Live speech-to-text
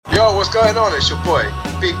Yo, what's going on? It's your boy,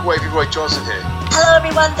 Big Wavy Roy Johnson here. Hello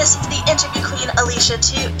everyone, this is the interview queen Alicia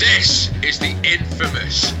too. This is the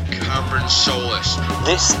infamous Cameron Solis.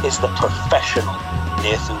 This is the professional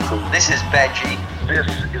Nathan Cruz. This is Benji. This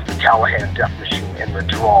is the Callahan Death Machine in the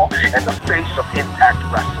draw, and the face of Impact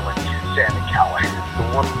Wrestling, Sami Callihan. The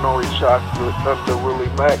one and only chocolate Thunder Willie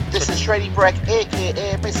Mack. This is Shreddy Breck,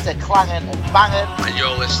 aka Mr. Clangin' and Bangin'. And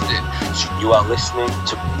you're listening You are listening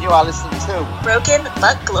to Broken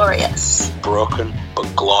but Glorious. Broken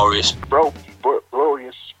but Glorious. Broke but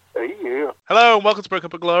glorious. Hey, yeah. Hello and welcome to Broken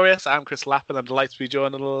but Glorious. I'm Chris Lappin. I'm delighted to be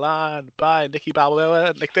joined on the line by Nicky Balboa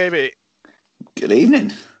and Nick Davey. Good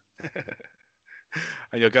evening.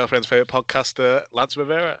 And your girlfriend's favourite podcaster, Lance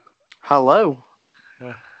Rivera. Hello.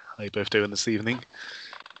 How are you both doing this evening?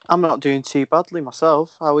 I'm not doing too badly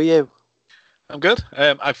myself. How are you? I'm good.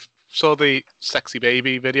 I saw the sexy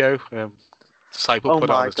baby video. Disciple put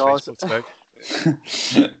on his Facebook today.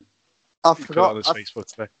 I Put it on his forgot. Facebook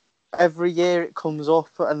today. Every year it comes up,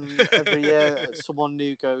 and every year someone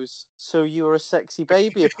new goes, "So you were a sexy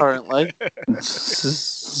baby, apparently."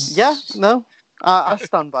 Yeah, no, I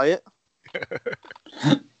stand by it.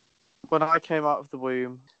 When I came out of the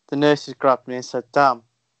womb, the nurses grabbed me and said, "Damn,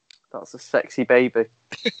 that's a sexy baby."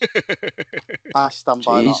 I stand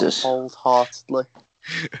by that wholeheartedly.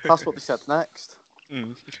 That's what they said next.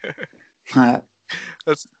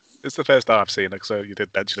 It's the first time I've seen it, so you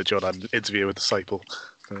did mention it during an interview with Disciple.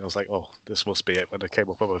 And I was like, oh, this must be it when it came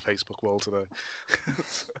up on my Facebook wall today.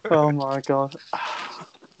 Oh my god.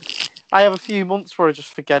 I have a few months where I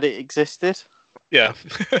just forget it existed. Yeah.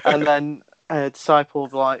 And then a Disciple will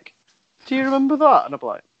be like, "Do you remember that?" And I'll be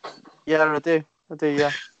like, "Yeah, I do,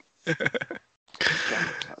 yeah." Yeah,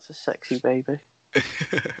 that's a sexy baby.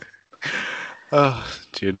 Do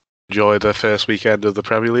you enjoy the first weekend of the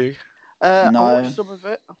Premier League? No. I watched some of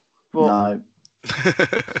it. But... No.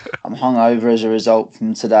 I'm hungover as a result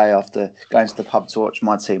from today after going to the pub to watch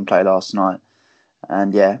my team play last night.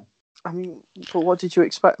 And yeah. I mean, but what did you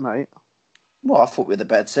expect, mate? Well, I thought we were the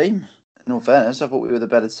better team. In all fairness, I thought we were the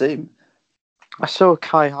better team. I saw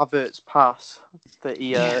Kai Havertz's pass that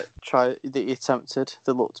he attempted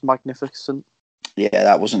that looked magnificent. Yeah,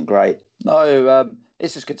 that wasn't great. No,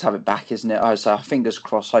 it's just good to have it back, isn't it? So fingers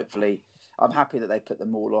crossed, hopefully. I'm happy that they put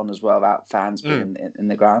them all on as well without fans being in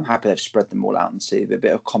the ground. I'm happy they've spread them all out and see a bit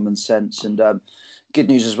of common sense. And good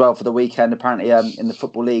news as well for the weekend. Apparently, in the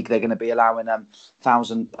Football League, they're going to be allowing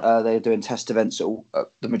 1,000. They're doing test events at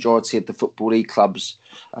the majority of the Football League clubs.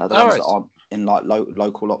 The ones that aren't in like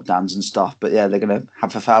local lockdowns and stuff. But yeah, they're going to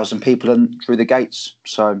have 1,000 people in through the gates.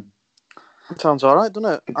 So it sounds all right,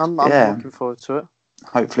 doesn't it? I'm looking forward to it.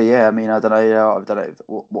 Hopefully, yeah. I mean, I don't know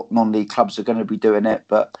what non-league clubs are going to be doing it,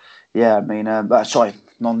 but yeah, I mean,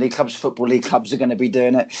 non-league clubs, Football League clubs are going to be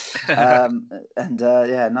doing it,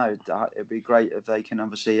 it'd be great if they can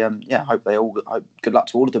obviously, hope good luck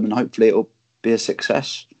to all of them, and hopefully it'll be a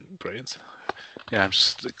success. Brilliant. Yeah, I'm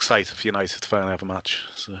just excited for United to finally have a match.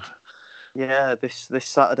 So. Yeah, this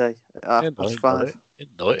Saturday at 5:30.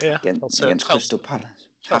 Yeah. Against Crystal Palace.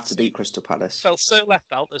 Have to beat Crystal Palace. Felt so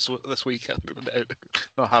left out this weekend,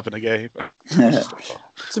 not having a game.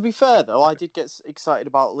 To be fair, though, I did get excited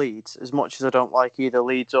about Leeds. As much as I don't like either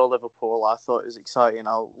Leeds or Liverpool, I thought it was exciting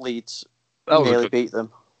how Leeds nearly beat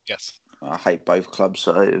them. Yes. I hate both clubs,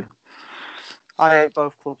 so... I hate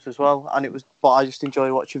both clubs as well, but I just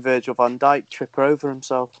enjoy watching Virgil van Dijk trip over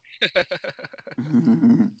himself.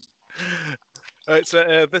 Alright,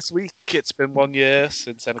 so this week it's been 1 year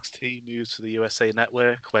since NXT moved to the USA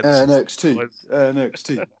Network.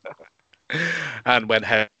 NXT. And went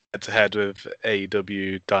head to head with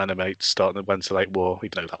AEW Dynamite starting the Wednesday Night War,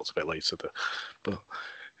 even though that was a bit later.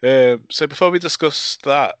 So before we discuss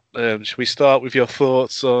that, should we start with your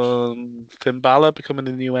thoughts on Finn Balor becoming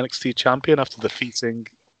the new NXT champion after defeating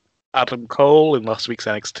Adam Cole in last week's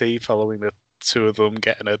NXT following the two of them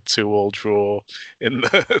getting a 2-2 draw in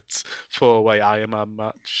the 4-way Iron Man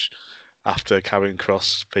match after Karrion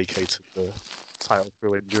Kross vacated the title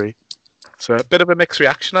through injury. So a bit of a mixed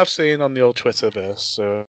reaction I've seen on the old Twitterverse.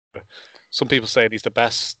 So some people saying he's the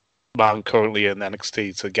best man currently in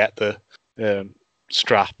NXT to get the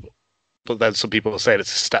strap, but then some people are saying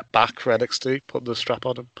it's a step back for NXT putting the strap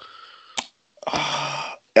on him.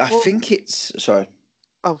 I think it's sorry.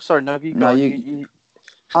 Oh, sorry. No, you.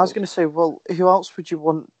 I was going to say, well, who else would you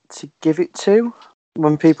want to give it to?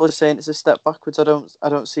 When people are saying it's a step backwards, I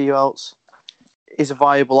don't see who else is a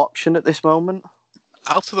viable option at this moment.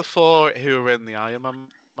 Out of the four who were in the Iron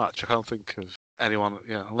Man match, I can't think of anyone.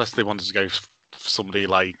 Yeah, unless they wanted to go for somebody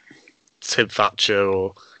like Tim Thatcher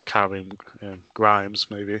or Cameron Grimes,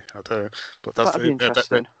 maybe. I don't know. But that'd be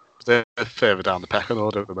interesting. They're further down the pecking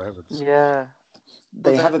order at the moment. Yeah.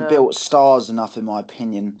 They haven't built stars enough, in my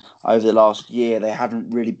opinion, over the last year. They haven't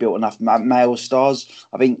really built enough male stars.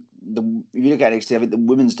 I think if you look at NXT, I think the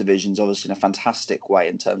women's division's obviously in a fantastic way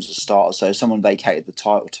in terms of stars. So if someone vacated the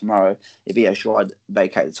title tomorrow, if Io Shirai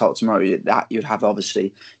vacated the title tomorrow,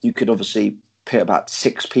 you could obviously put about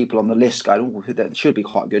 6 people on the list going, oh, that should be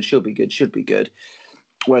quite good, should be good.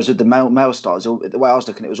 Whereas with the male stars, the way I was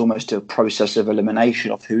looking at it was almost a process of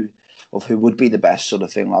elimination of who would be the best sort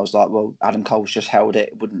of thing. I was like, well, Adam Cole's just held it.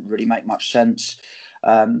 It wouldn't really make much sense.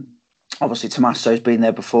 Obviously, Tommaso's been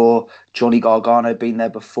there before. Johnny Gargano been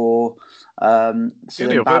there before. Viable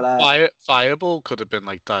could have been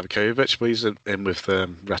like Divakovic, but he's in with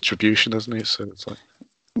Retribution, isn't he? So it's like...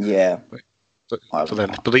 Yeah. But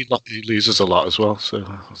then he loses a lot as well. So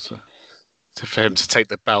for him to take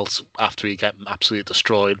the belt after he get absolutely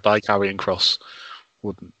destroyed by Karrion Kross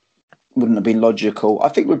wouldn't have been logical. I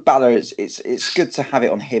think with Balor, it's good to have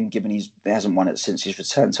it on him, given he hasn't won it since his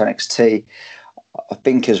return to NXT. I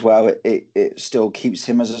think as well it still keeps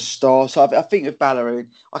him as a star. So I think with Balor,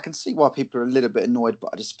 I can see why people are a little bit annoyed, but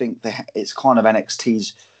I just think that it's kind of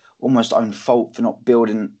NXT's almost own fault for not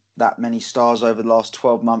building that many stars over the last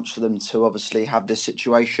 12 months for them to obviously have this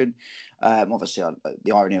situation. Obviously,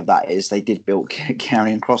 the irony of that is they did build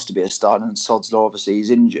Karrion Kross to be a star, and Sod's Law, obviously, he's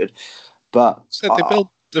injured. But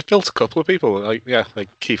they've built a couple of people, like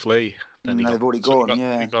Keith Lee. They've already gone,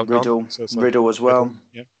 Riddle as well.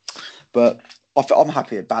 Yeah. But I'm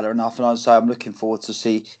happy with Balor enough, and I'd say I'm looking forward to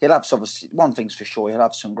see. He'll have obviously one thing's for sure, he'll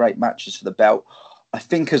have some great matches for the belt. I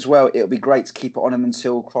think as well it'll be great to keep it on him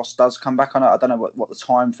until Kross does come back. I don't know what the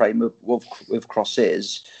time frame with Kross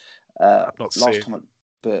is.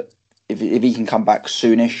 But if he can come back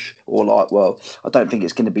soonish, or I don't think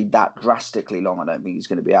it's going to be that drastically long. I don't think he's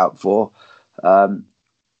going to be out for.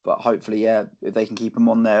 But hopefully, if they can keep him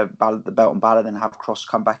on there, the belt and Balor, then have Kross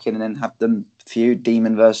come back in and then have them feud,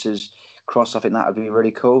 Demon versus Kross. I think that would be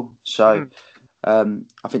really cool. So I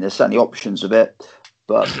think there's certainly options of it.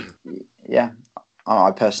 But yeah,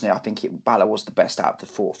 I personally, I think Balor was the best out of the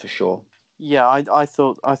 4 for sure. Yeah, I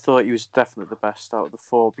thought he was definitely the best out of the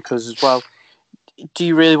 4 because as well, do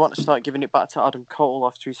you really want to start giving it back to Adam Cole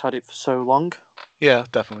after he's had it for so long? Yeah,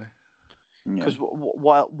 definitely. Because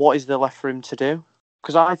what is there left for him to do?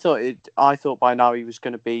 Because I thought by now he was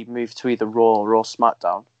going to be moved to either Raw or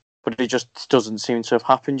SmackDown, but it just doesn't seem to have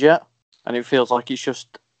happened yet, and it feels like it's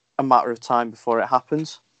just a matter of time before it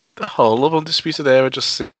happens. The whole of Undisputed Era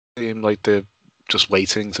just seem like they're just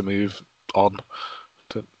waiting to move on.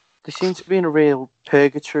 They seem to be in a real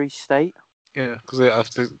purgatory state. Yeah, because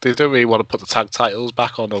they don't really want to put the tag titles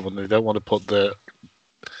back on them, and they don't want to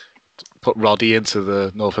put Roddy into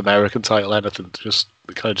the North American title. Anything,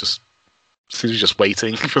 they kind of just seems just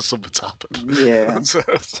waiting for something to happen. Yeah.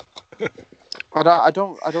 I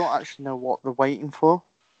don't actually know what they're waiting for.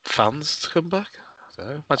 Fans to come back. I don't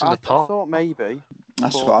know. Imagine I thought maybe.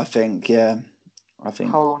 That's what I think. Yeah, I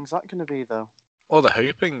think. How long is that going to be though? Well, they're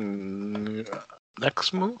hoping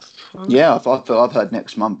next month. Yeah, I've heard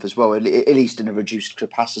next month as well. At least in a reduced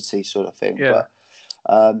capacity sort of thing. Yeah.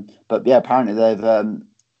 But yeah, apparently they've I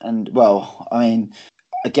mean,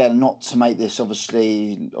 again, not to make this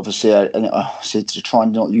obviously to try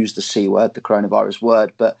and not use the C word, the coronavirus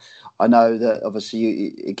word, but I know that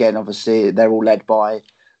obviously they're all led by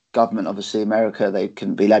government. Obviously, America, they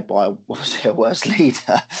couldn't be led by a worse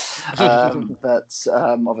leader. But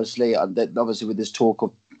obviously with this talk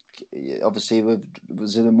of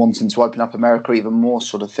with them wanting to open up America even more,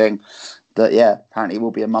 sort of thing. That apparently it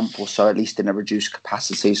will be a month or so, at least in a reduced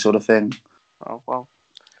capacity, sort of thing. Oh well,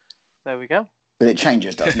 there we go. But it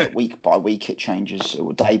changes, doesn't it? Week by week, it changes.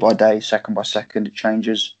 Or day by day, second by second, it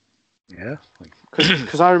changes. Yeah.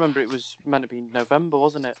 Because I remember it was meant to be November,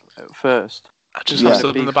 wasn't it, at first? I just have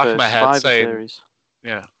something in the back of my head saying... Series.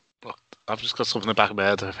 Yeah. I've just got something in the back of my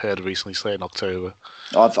head I've heard recently saying October.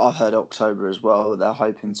 I've heard October as well. They're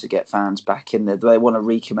hoping to get fans back in there. They want to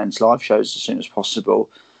recommence live shows as soon as possible.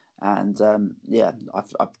 And I've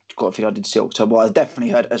got a feeling I did see October. Well, I definitely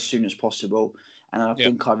heard as soon as possible. And I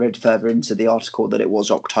think I read further into the article that it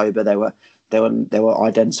was October. They were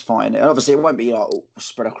identifying it. And obviously, it won't be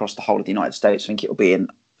spread across the whole of the United States. I think it'll be in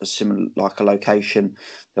a similar a location.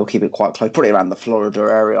 They'll keep it quite close, probably around the Florida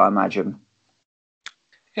area, I imagine.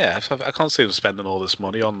 Yeah, I can't see them spending all this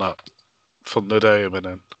money on that Thunderdome and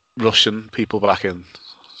then rushing people back in.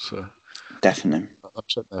 So definitely,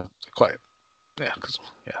 quite. Yeah,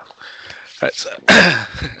 Right, so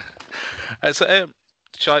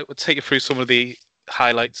shall I take you through some of the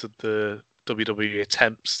highlights of the WWE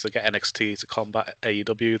attempts to get NXT to combat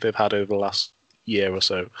AEW they've had over the last year or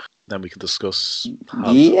so? Then we can discuss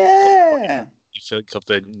Yeah. what you think of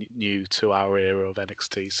the new 2-hour era of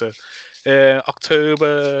NXT. So,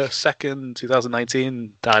 October 2nd,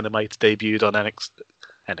 2019, Dynamite debuted on NXT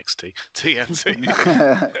TNT,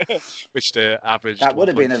 which averaged. That would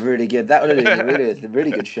have been a really good. That would have been a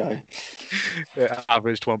really good show. It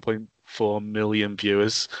averaged 1.4 million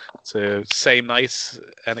viewers. So same night,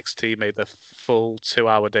 NXT made their full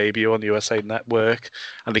 2-hour debut on USA Network,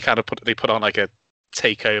 and they put on like a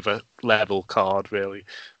takeover level card. Really,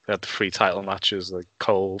 they had the 3 title matches, like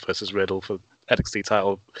Cole versus Riddle for NXT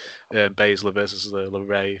title, Baszler versus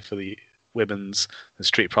LeRae for the women's, and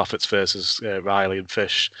Street Profits versus Riley and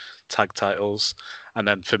Fish tag titles, and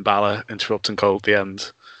then Finn Balor interrupting Cole at the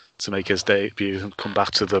end to make his debut and come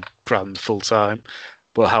back to the brand full time.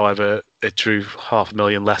 But however, it drew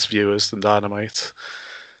 500,000 less viewers than Dynamite.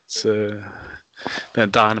 So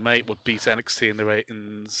then Dynamite would beat NXT in the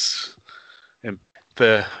ratings. In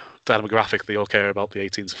the demographic, they all care about the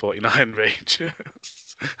 18 to 49 range.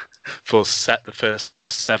 For the first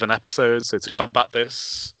 7 episodes. So to combat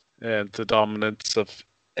this, the dominance of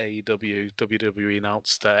AEW, WWE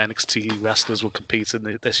announced that NXT wrestlers will compete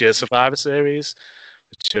in this year's Survivor Series,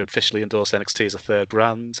 which officially endorsed NXT as a third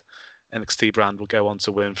brand. NXT brand will go on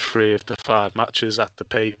to win 3 of the 5 matches at the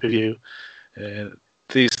pay-per-view.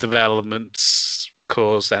 These developments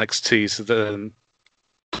caused NXT to then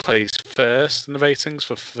place first in the ratings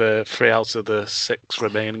for 3 out of the 6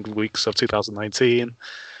 remaining weeks of 2019.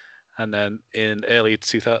 And then in early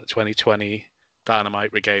 2020,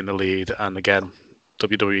 Dynamite regained the lead, and again,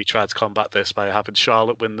 WWE tried to combat this by having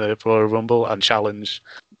Charlotte win the Royal Rumble and challenge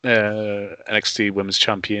NXT Women's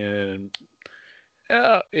Champion,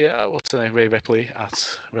 what's her name, Rhea Ripley at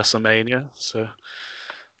WrestleMania. So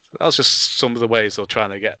that was just some of the ways they're trying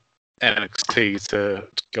to get NXT to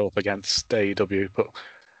go up against AEW. But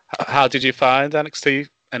how did you find NXT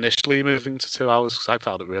initially moving to 2 hours? Because I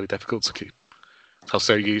found it really difficult to keep. I was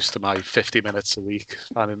so used to my 50 minutes a week,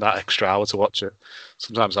 finding that extra hour to watch it.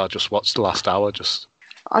 Sometimes I'll just watch the last hour.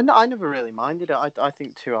 I never really minded it. I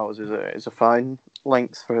think 2 hours is a fine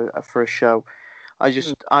length for a show.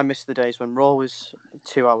 I miss the days when Raw was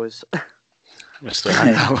 2 hours.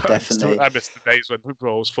 Definitely. I miss the days when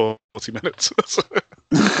Raw was 40 minutes.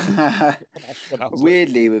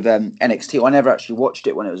 Weirdly, with NXT, I never actually watched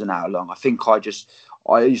it when it was an hour long. I think I used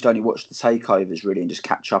to only watch the takeovers really and just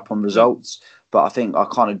catch up on results. But I think I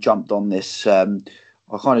kind of jumped on this. I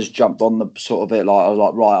kind of just jumped on the sort of it. Like I was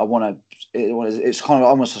like, right, I want to. It's kind of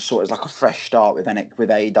almost it's like a fresh start with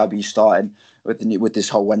AEW starting with this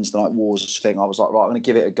whole Wednesday Night Wars thing. I was like, right, I'm going to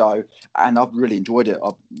give it a go, and I've really enjoyed it.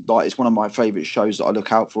 It's one of my favourite shows that I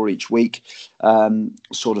look out for each week,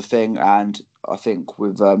 sort of thing. And I think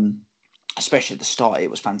with especially at the start, it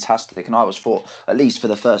was fantastic. And I always thought, at least for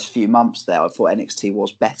the first few months there, I thought NXT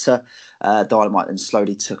was better. Dynamite then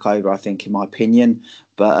slowly took over, I think, in my opinion.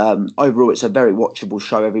 But overall, it's a very watchable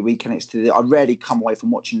show every week. NXT. I rarely come away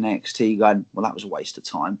from watching NXT going, well, that was a waste of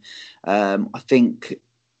time. I think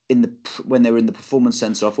when they were in the Performance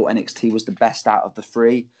Center, I thought NXT was the best out of the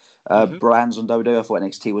 3 brands on WWE. I thought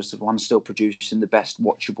NXT was the one still producing the best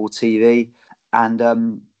watchable TV. And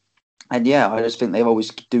yeah, I just think they always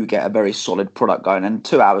do get a very solid product going. And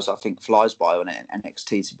 2 hours, I think, flies by on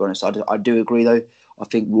NXT, to be honest. I do agree, though. I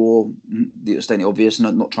think Raw, it's stating obvious,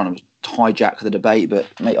 not trying to hijack the debate, but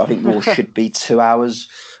mate, I think Raw should be 2 hours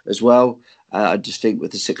as well. I just think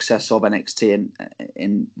with the success of NXT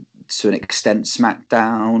and to an extent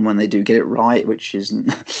SmackDown, when they do get it right, which can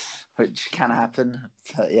happen.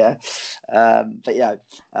 But yeah,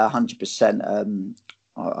 100%.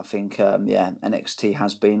 I think NXT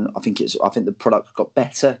has been. I think the product got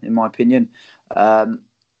better in my opinion.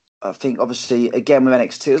 I think obviously again with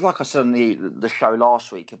NXT, it's like I said on the show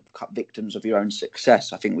last week, victims of your own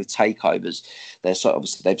success. I think with takeovers,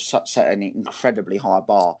 they've set an incredibly high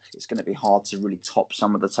bar. It's going to be hard to really top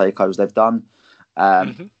some of the takeovers they've done.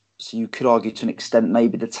 So you could argue to an extent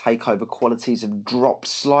maybe the takeover qualities have dropped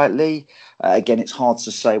slightly. Again, it's hard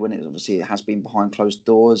to say when it has been behind closed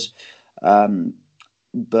doors.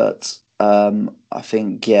 But I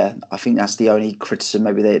think that's the only criticism.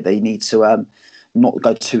 Maybe they need to not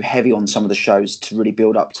go too heavy on some of the shows to really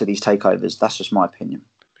build up to these takeovers. That's just my opinion.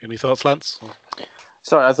 Any thoughts, Lance?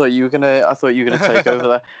 Sorry, I thought you were gonna take over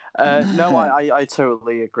there. No, I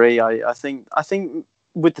totally agree. I think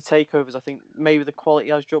with the takeovers, I think maybe the quality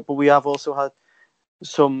has dropped, but we have also had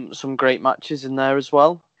some great matches in there as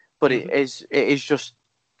well. But it is just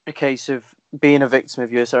a case of being a victim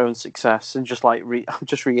of your own success, and just like I'm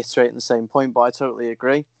just reiterating the same point. But I totally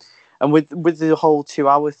agree. And with the whole 2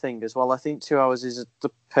 hour thing as well, I think 2 hours is the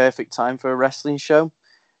perfect time for a wrestling show,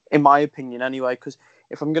 in my opinion, anyway. Because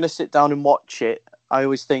if I'm going to sit down and watch it, I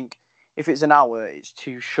always think if it's an hour, it's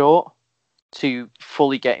too short to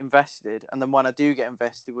fully get invested. And then when I do get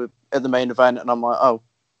invested at the main event, and I'm like, oh,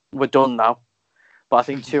 we're done now. But I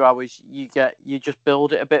think 2 hours, you just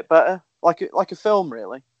build it a bit better, like a film,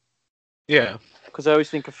 really. Yeah. Because I always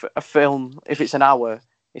think a film, if it's an hour,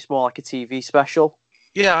 it's more like a TV special.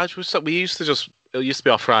 Yeah, it used to be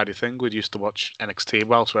our Friday thing. We used to watch NXT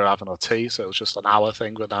whilst we were having our tea, so it was just an hour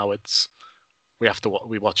thing. But now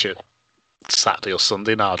we watch it Saturday or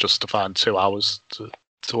Sunday now just to find 2 hours to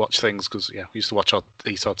watch things, because we used to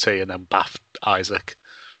eat our tea and then bath Isaac.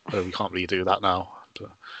 But we can't really do that now.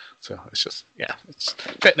 So it's just, it's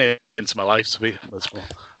fitting it into my life to be miserable.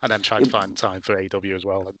 And then trying to find time for AW as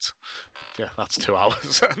well. And that's 2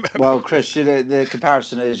 hours. Well, Chris, the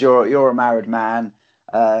comparison is you're a married man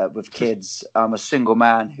with kids. I'm a single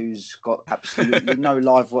man who's got absolutely no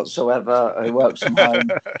life whatsoever, who works from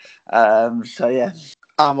home. So, yeah.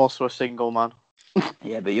 I'm also a single man.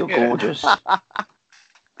 Yeah, but you're gorgeous.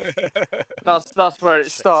 That's where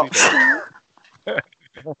it stops.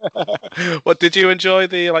 What did you enjoy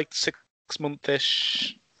the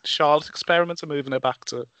 6-month-ish Charlotte experiment of moving it back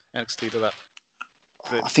to NXT to that?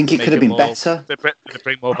 I think it could have been better. Did it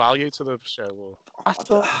bring more value to the show? Or? I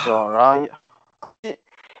thought it was alright.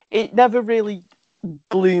 It never really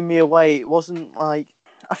blew me away. It wasn't like,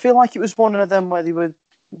 I feel like it was one of them where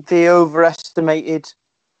they overestimated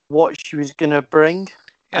what she was going to bring.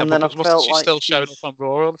 Yeah, and then I felt she like still showed up on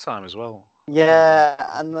Raw all the time as well. Yeah,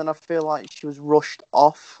 and then I feel like she was rushed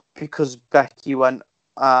off because Becky went,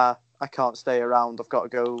 I can't stay around, I've got to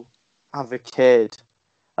go have a kid.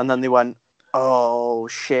 And then they went, oh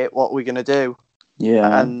shit, what are we going to do?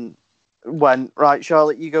 Yeah. And went, right,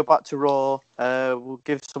 Charlotte, you go back to Raw, we'll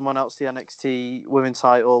give someone else the NXT women's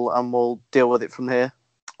title and we'll deal with it from here.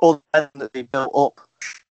 All that they built up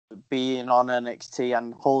being on NXT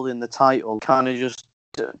and holding the title kind of just,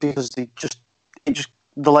 because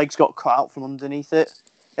the legs got cut out from underneath it.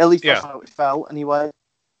 At least that's how it felt, anyway.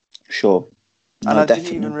 Sure. And I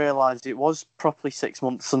didn't even realise it was properly 6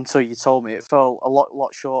 months until you told me. It felt a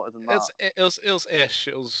lot shorter than that. It was ish.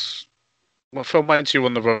 It was from when she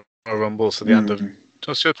won the Royal Rumble to the end of.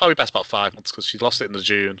 She was probably best about 5 months because she lost it in the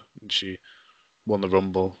June and she won the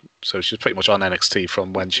Rumble. So she was pretty much on NXT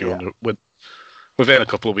from when she won within a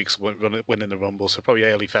couple of weeks winning the Rumble. So probably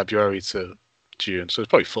early February to June. So it's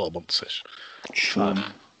probably 4 months ish. Sure.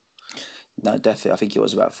 No, definitely. I think it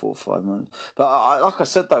was about 4 or 5 months. But like I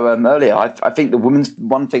said, though, earlier, I think the women's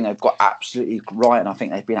one thing they've got absolutely right, and I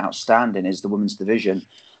think they've been outstanding, is the women's division.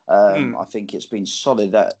 I think it's been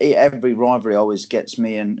solid. That every rivalry always gets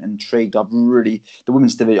me intrigued. The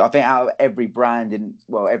women's division, I think out of every brand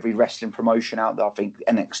every wrestling promotion out there, I think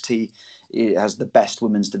NXT has the best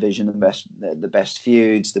women's division, the best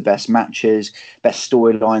feuds, the best matches, best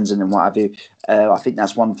storylines, and then what have you. I think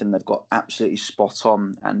that's one thing they've got absolutely spot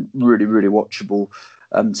on and really, really watchable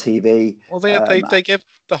TV. Well, they give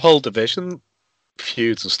the whole division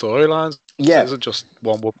feuds and storylines. Yeah, it isn't just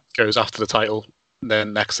one woman goes after the title.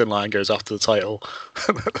 Then next in line goes after the title,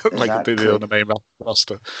 like they do on the main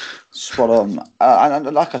roster. Spot on.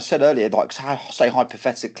 And like I said earlier, say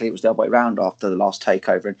hypothetically it was the other way around after the last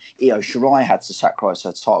takeover, and Io Shirai had to sacrifice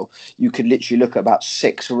her title. You could literally look at about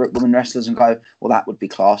 6 women wrestlers and go, "Well, that would be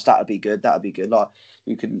class. That would be good. That would be good." Like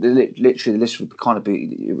you could literally, the list would kind of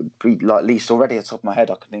be. It would be like at least already at the top of my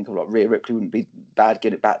head, I could think of like Rhea Ripley wouldn't be bad.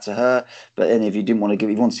 Get it back to her. But then if you didn't want to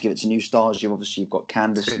if you wanted to give it to new stars, you've got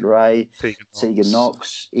Candice LeRae, Tegan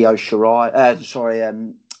Knox, Io Shirai.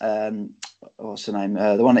 What's her name?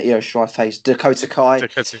 The one that Io Shirai faced, Dakota Kai.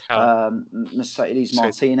 Mercedes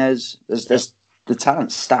Martinez. There's the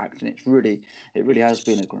talent stacked, and it really has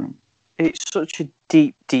been a group. It's such a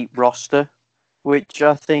deep roster, which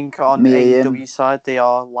I think on AEW side they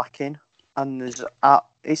are lacking. And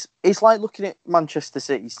it's like looking at Manchester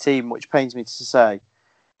City's team, which pains me to say,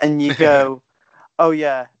 and you go, oh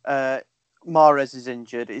yeah, Mahrez is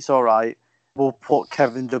injured. It's all right. We'll put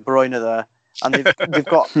Kevin De Bruyne there, and they've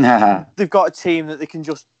got a team that they can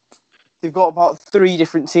just. They've got about 3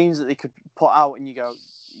 different teams that they could put out, and you go,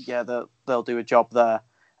 yeah, they'll do a job there.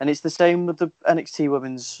 And it's the same with the NXT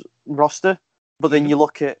women's roster. But then you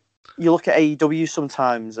look at AEW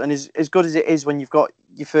sometimes, and as good as it is when you've got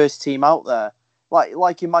your first team out there,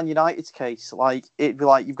 like in Man United's case, like it'd be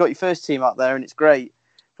like you've got your first team out there and it's great.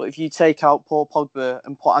 But if you take out Paul Pogba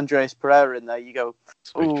and put Andreas Pereira in there, you go,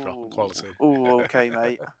 oh, okay,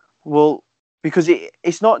 mate. Well, because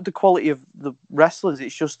it's not the quality of the wrestlers;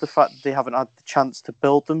 it's just the fact that they haven't had the chance to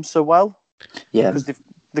build them so well. Yeah, because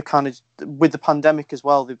they kind of with the pandemic as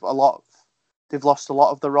well. They've lost a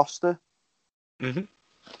lot of the roster. Mm-hmm.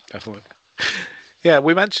 Definitely. Yeah,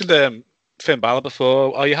 we mentioned Finn Balor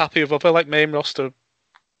before. Are you happy with other main roster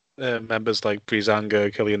members like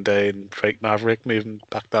Breezango, Killian Dane, Drake Maverick moving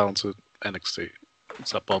back down to NXT?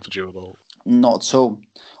 Is that bothered you at all? Not at all.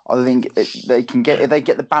 I think if they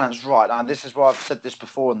get the balance right. And this is why I've said this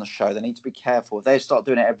before on the show. They need to be careful. If they start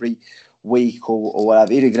doing it every week or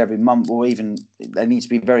whatever, even every month, or even they need to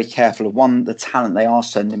be very careful of one, the talent they are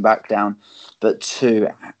sending back down, but two,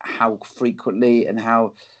 how frequently and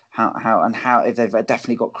how if they've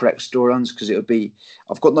definitely got correct storylines, because it would be.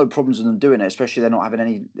 I've got no problems with them doing it, especially if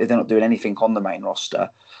they're not doing anything on the main roster.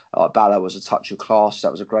 Balor was a touch of class.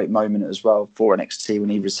 That was a great moment as well for NXT when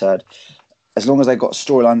he returned. As long as they got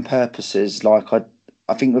storyline purposes, I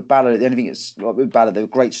think with Balor, the only thing is with Balor, the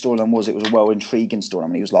great storyline was it was a well intriguing storyline. I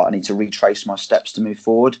mean, he was like, I need to retrace my steps to move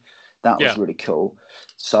forward. That was really cool.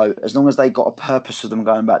 So as long as they got a purpose for them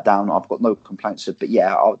going back down, I've got no complaints. But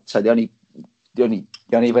yeah, I'd say the only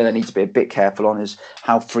way they need to be a bit careful on is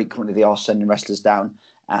how frequently they are sending wrestlers down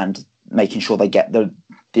and making sure they get the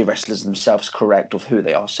wrestlers themselves correct of who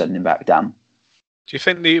they are sending back down. Do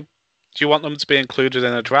you want them to be included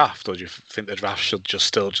in a draft, or do you think the draft should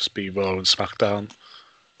still be Raw and SmackDown?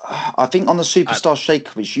 I think on the Superstar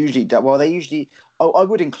Shake-Up, it's usually I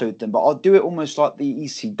would include them, but I'll do it almost like the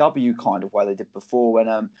ECW kind of way they did before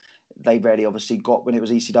when they really obviously got, when it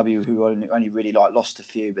was ECW who only really lost a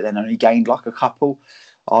few, but then only gained a couple.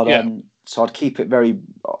 So I'd keep it very.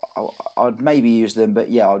 I'd maybe use them,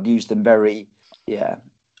 but I'd use them very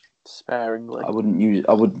sparingly. I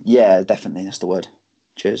would. Yeah, definitely. That's the word.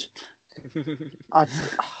 Cheers.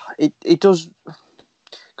 It does,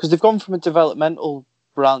 because they've gone from a developmental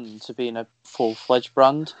brand to being a full-fledged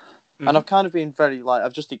brand, and I've kind of been very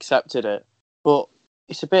I've just accepted it, but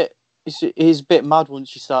it is a bit mad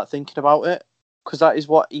once you start thinking about it, because that is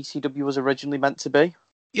what ECW was originally meant to be.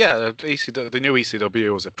 Yeah, the new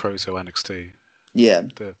ECW was a proto NXT. Yeah.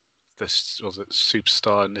 This was it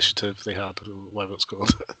Superstar Initiative they had, or whatever it's called.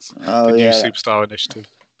 The new Superstar Initiative.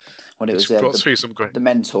 When it was brought through some great. The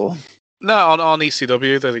Mentor. No, on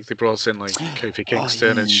ECW, they brought in Kofi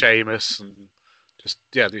Kingston and Sheamus, and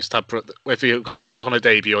they used to have, if you want to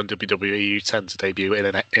debut on WWE, you tend to debut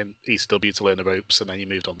in ECW to learn the ropes, and then you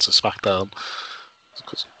moved on to SmackDown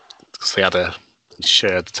because they had a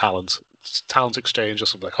shared talent exchange or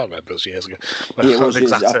something. I can't remember. It was years ago. Yeah, it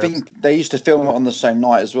was. I think they used to film it on the same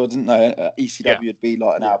night as well, didn't they? ECW would be an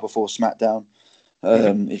hour before SmackDown,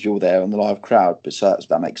 if you're there on the live crowd. But so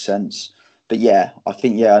that makes sense. But yeah, I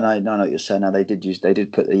think I know what you're saying. Now they did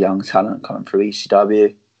put the young talent coming through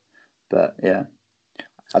ECW, but yeah.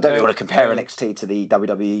 I don't really want to compare NXT to the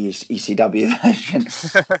WWE ECW version.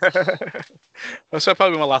 That's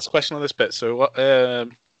probably my last question on this bit. So, what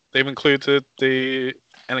they've included the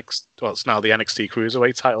NXT. Well, it's now the NXT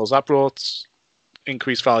Cruiserweight titles. That brought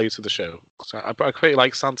increased value to the show. So I quite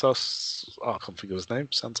like Santos. I can't think of his name.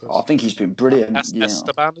 Santos. I think he's been brilliant.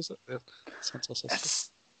 Esteban, is it? Yeah. Santos Esteban.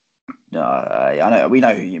 No, I know. We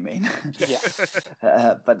know who you mean.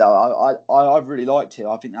 But no, I've really liked it.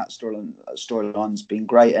 I think that storyline's been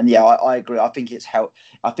great, and I agree. I think it's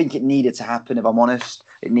I think it needed to happen. If I'm honest,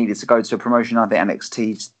 it needed to go to a promotion. I think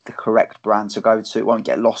NXT's the correct brand to go to. It won't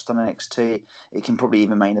get lost on NXT. It can probably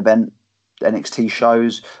even main event NXT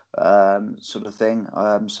shows, sort of thing.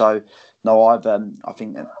 So no, I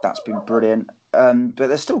think that's been brilliant. But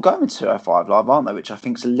they're still going to 205 Live, aren't they? Which I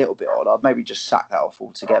think is a little bit odd. I'd maybe just sack that off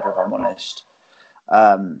altogether, if I'm honest.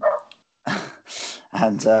 I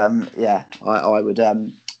would.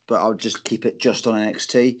 But I would just keep it just on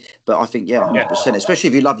NXT. But I think 100%. Especially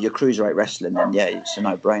if you love your cruiserweight wrestling, then it's a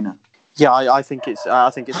no-brainer. Yeah, I think it's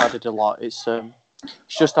added a lot. It's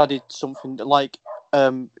just added something like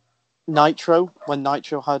Nitro, when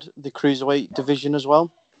Nitro had the cruiserweight division as well.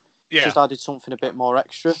 Yeah, just added something a bit more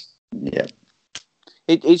extra. Yeah.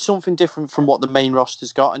 It's something different from what the main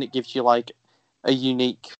roster's got, and it gives you a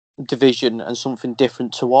unique division and something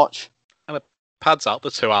different to watch. And it pads out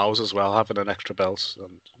the 2 hours as well, having an extra belt.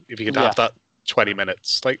 And if you could have that 20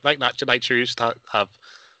 minutes, like Nitro used to have,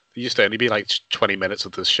 it used to only be 20 minutes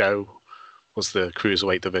of the show was the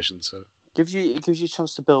cruiserweight division. So it gives you a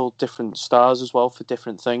chance to build different stars as well for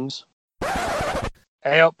different things.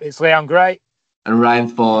 Hey up, it's Leon Gray and Ryan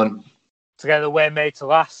Fawn. Together we're made to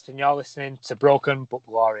last, and you're listening to Broken But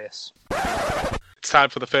Glorious. It's time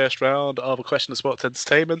for the first round of A Question of Sports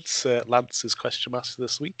Entertainment. Lance is question master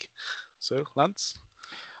this week. So, Lance?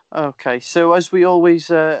 Okay, so as we always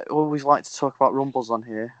like to talk about Rumbles on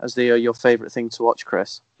here, as they are your favourite thing to watch,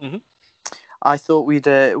 Chris, I thought we'd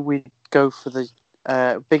go for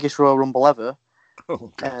the biggest Royal Rumble ever,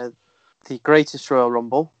 the greatest Royal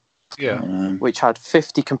Rumble, which had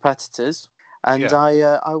 50 competitors. And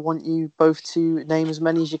I want you both to name as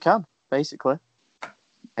many as you can, basically,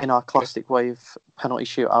 in our classic way of penalty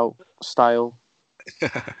shootout style.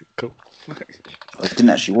 Cool. I didn't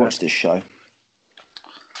actually watch this show.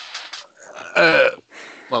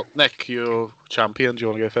 Well, Nick, you're champion. Do you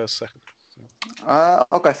want to go first, second?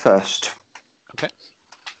 I'll go first. Okay.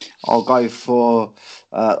 I'll go for.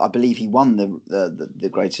 I believe he won the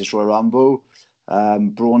greatest Royal Rumble.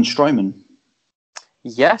 Braun Strowman.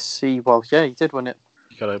 Yes, he did win it.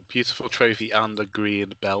 He got a beautiful trophy and a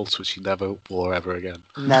green belt, which he never wore ever again.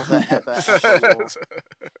 Never, ever wore.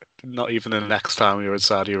 Not even the next time we were in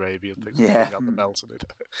Saudi Arabia. Got the belt in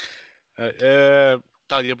it.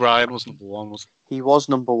 Daniel Bryan was number one, wasn't he? He was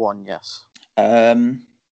number one, yes.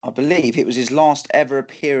 I believe it was his last ever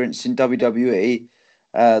appearance in WWE.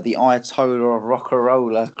 The Ayatollah of Rock and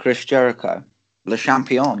Roller, Chris Jericho. Le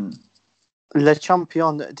Champion. Le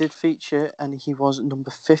Champion did feature, and he was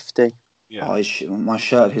number 50. Yeah. My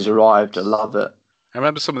shirt has arrived. I love it. I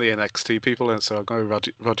remember some of the NXT people, and so I'll go with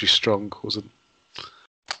Roderick Strong, wasn't it?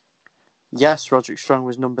 Yes, Roderick Strong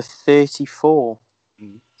was number 34.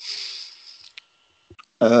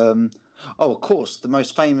 Of course, the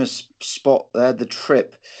most famous spot there, the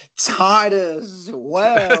trip. Titus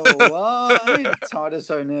O'Neil.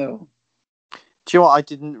 Do you know what? I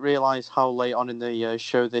didn't realise how late on in the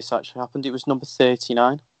show this actually happened. It was number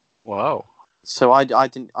 39. Wow. So I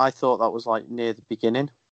thought that was like near the beginning.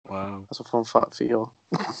 Wow. That's a fun fact for you.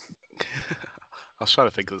 I was trying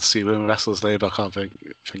to think of the Seaman wrestler's name, but I can't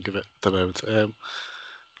think of it at the moment.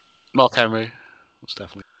 Mark Henry was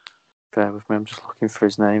definitely. Bear with me, I'm just looking for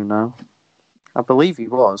his name now. I believe he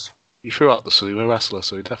was. He threw out the sumo wrestler,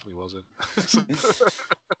 so he definitely wasn't.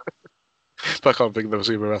 But I can't think of the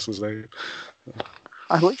sumo wrestler's name.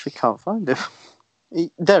 I literally can't find him.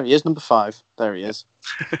 There he is, number 5. There he is.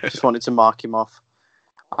 Just wanted to mark him off.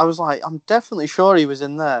 I was like, I'm definitely sure he was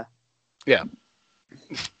in there. Yeah.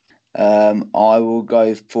 I will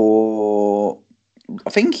go for. I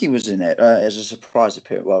think he was in it as a surprise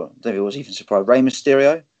appearance. Well, I don't think it was even surprised. Rey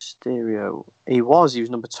Mysterio. He was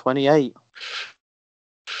number 28.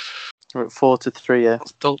 We're at 4-3 here.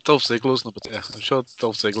 Dolph Ziggler's number 2. I'm sure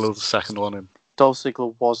Dolph Ziggler was the second one in. Dolph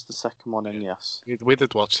Ziggler was the second one in, yes. We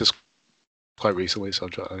did watch this quite recently, so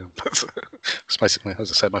it's basically,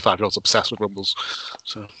 as I said, my 5-year-old's obsessed with Rumbles.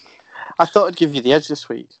 So I thought I'd give you the edge this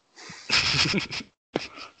week.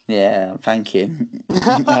 Yeah, thank you.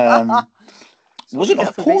 Wasn't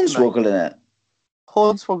Hornswoggle in it?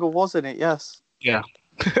 Hornswoggle was in it, yes. Yeah.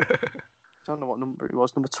 I don't know what number it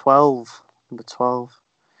was. Number 12. Number 12.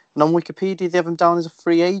 And on Wikipedia, they have him down as a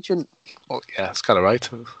free agent. Oh, yeah, that's kind of right.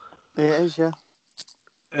 It is, yeah.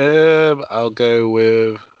 I'll go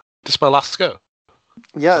with... This is my last go.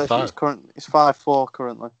 Yeah, it's 5-4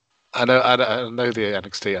 currently. I know the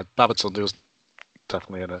NXT. Babatunde was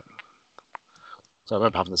definitely in it. So I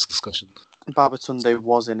remember having this discussion. Babatunde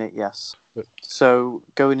was in it, yes. So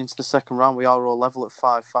going into the second round, we are all level at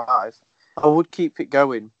 5-5. I would keep it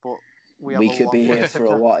going, but we could be here for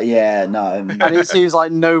a while. Yeah, no. And it seems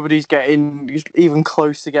like nobody's getting even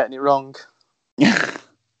close to getting it wrong.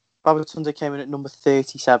 Babatunde came in at number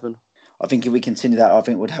 37. I think if we continue that, I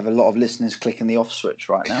think we'd have a lot of listeners clicking the off switch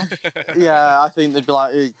right now. Yeah, I think they'd be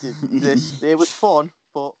like, it was fun,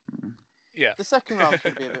 but yeah, the second round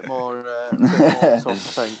could be a bit more tough, I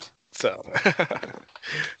think. So,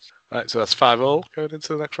 right, so that's 5-all going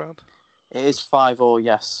into the next round? It is 5-all,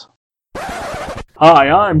 yes. Hi,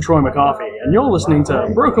 I'm Troy McCarthy, and you're listening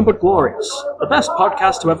to Broken But Glorious, the best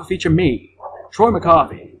podcast to ever feature me, Troy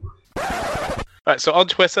McCarthy. Right, so on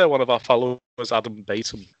Twitter, one of our followers, Adam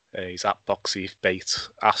Batum, he's at BoxyBait,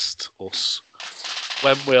 asked us,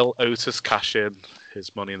 when will Otis cash in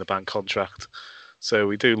his Money in the Bank contract? So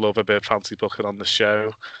we do love a bit of fancy booking on the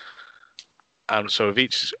show. And so we've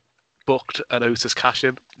each booked an Otis cash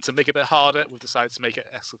in. To make it a bit harder, we've decided to make it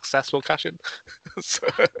a successful cash in. so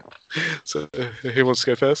who wants to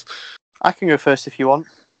go first? I can go first if you want.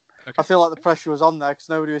 Okay. I feel like the pressure was on there because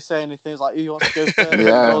nobody was saying anything. It was like, who wants to go first?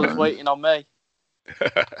 Yeah. All was waiting on me.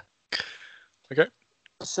 Okay.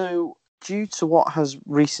 So, due to what has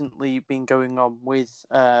recently been going on with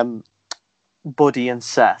Buddy and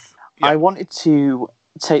Seth, I wanted to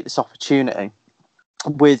take this opportunity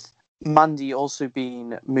with Mandy also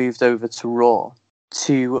being moved over to Raw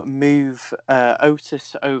to move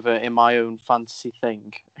Otis over in my own fantasy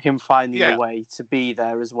thing, him finding a way to be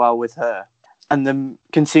there as well with her, and then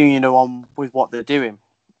continuing on with what they're doing.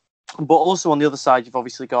 But also on the other side, you've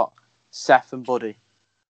obviously got Seth and Buddy.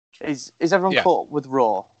 Is everyone caught up with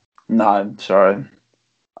Raw? No, I'm sorry.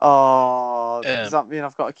 Oh, does that mean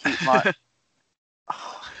I've got to keep my...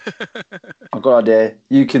 I've got an idea.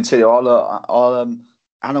 You continue.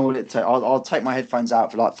 How long will it take? I'll take my headphones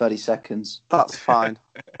out for like 30 seconds. That's fine.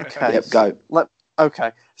 Okay. Yep, go.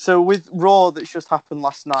 Okay. So with Raw that's just happened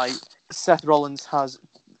last night, Seth Rollins has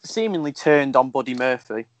seemingly turned on Buddy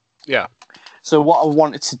Murphy. Yeah. So what I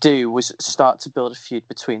wanted to do was start to build a feud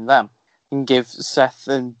between them and give Seth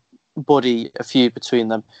and Buddy a feud between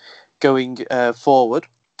them going forward.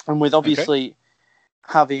 And with obviously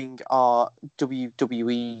having our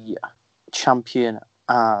WWE champion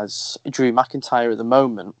as Drew McIntyre at the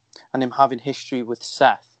moment, and him having history with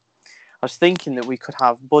Seth, I was thinking that we could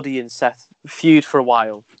have Buddy and Seth feud for a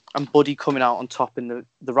while, and Buddy coming out on top in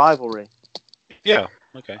the rivalry. Yeah,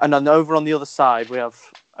 okay. And then over on the other side, we have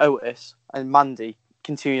Otis and Mandy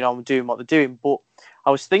continuing on doing what they're doing. But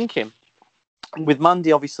I was thinking, with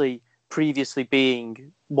Mandy obviously previously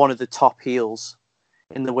being one of the top heels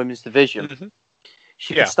in the women's division,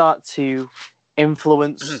 she could start to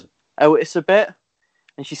influence Otis a bit.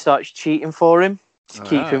 And she starts cheating for him to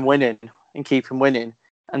keep him winning.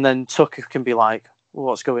 And then Tucker can be like, well,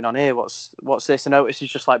 what's going on here? What's this? And Otis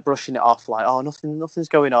is just like brushing it off, like, oh, nothing's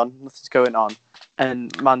going on.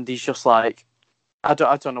 And Mandy's just like, I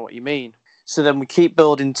don't know what you mean. So then we keep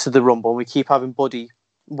building to the Rumble. And we keep having Buddy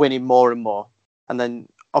winning more and more. And then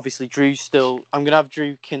obviously I'm going to have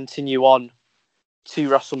Drew continue on to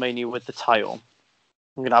WrestleMania with the title.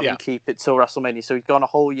 I'm going to have him keep it till WrestleMania. So he's gone a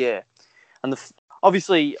whole year. And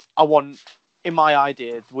obviously, I want, in my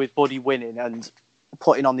idea, with Buddy winning and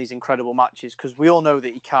putting on these incredible matches, because we all know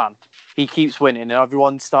that he can. He keeps winning and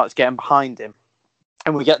everyone starts getting behind him.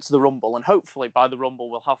 And we get to the Rumble, and hopefully by the Rumble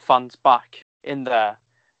we'll have fans back in there.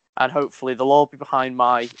 And hopefully they'll all be behind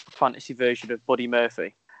my fantasy version of Buddy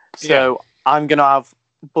Murphy. So I'm going to have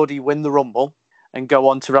Buddy win the Rumble and go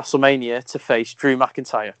on to WrestleMania to face Drew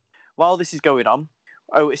McIntyre. While this is going on,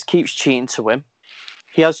 Otis keeps cheating to win.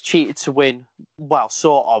 He has cheated to win, well,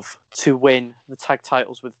 sort of, to win the tag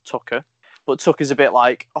titles with Tucker. But Tucker's a bit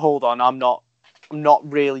like, hold on, I'm not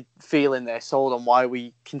really feeling this. Hold on, why are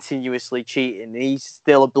we continuously cheating? He's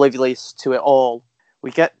still oblivious to it all.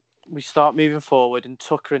 We start moving forward, and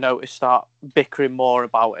Tucker and Otis start bickering more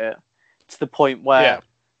about it, to the point where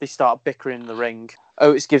they start bickering in the ring.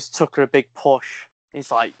 Otis gives Tucker a big push.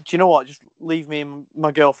 He's like, do you know what? Just leave me and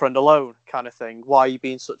my girlfriend alone, kind of thing. Why are you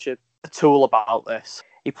being such a tool about this?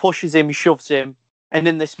 He pushes him, he shoves him, and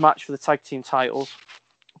in this match for the tag team titles,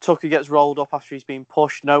 Tucker gets rolled up after he's been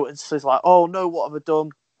pushed. Otis is like, oh no, what have I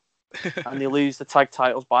done? And they lose the tag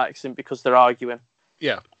titles by accident because they're arguing.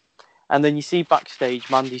 Yeah. And then you see backstage,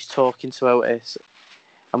 Mandy's talking to Otis,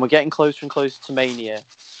 and we're getting closer and closer to Mania,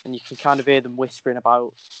 and you can kind of hear them whispering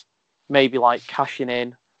about maybe like cashing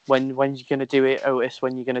in. When you're going to do it, Otis?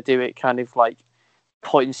 When you're going to do it? Kind of like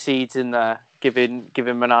putting seeds in there, giving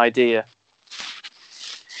him an idea.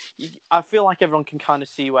 I feel like everyone can kind of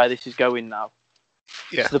see where this is going now.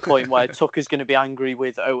 Yeah. To the point where Tucker's going to be angry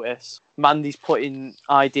with Otis. Mandy's putting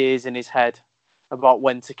ideas in his head about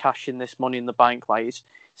when to cash in this Money in the Bank. Like, he's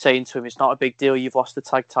saying to him, it's not a big deal, you've lost the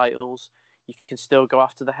tag titles. You can still go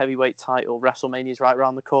after the heavyweight title. WrestleMania's right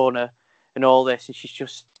around the corner and all this. And she's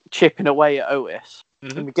just chipping away at Otis.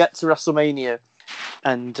 And we get to WrestleMania,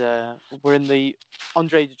 and we're in the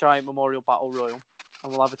Andre the Giant Memorial Battle Royal,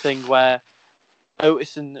 and we'll have a thing where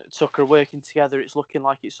Otis and Tucker are working together. It's looking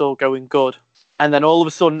like it's all going good. And then all of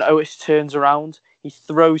a sudden, Otis turns around. He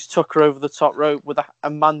throws Tucker over the top rope,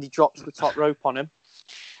 and Mandy drops the top rope on him.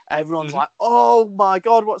 Everyone's like, oh my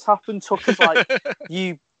God, what's happened? Tucker's like,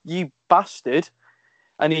 you bastard.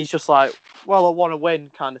 And he's just like, well, I want to win,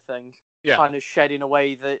 kind of thing. Yeah. Kind of shedding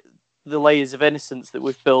away the layers of innocence that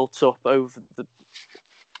we've built up over the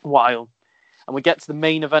while. And we get to the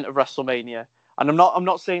main event of WrestleMania. And I'm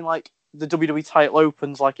not saying like the WWE title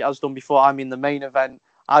opens like it has done before. I mean the main event.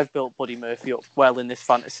 I've built Buddy Murphy up well in this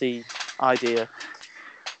fantasy idea.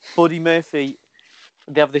 Buddy Murphy,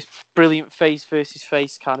 they have this brilliant face versus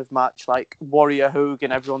face kind of match, like Warrior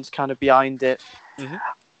Hogan, everyone's kind of behind it.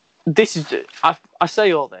 This is, I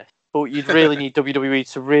say all this, but you'd really need WWE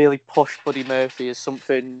to really push Buddy Murphy as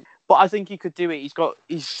something. But I think he could do it.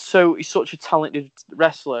 He's such a talented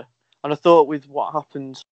wrestler, and I thought with what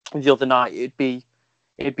happened the other night, it'd be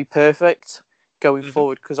perfect going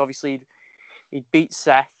forward, because obviously he'd beat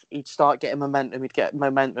Seth, he'd start getting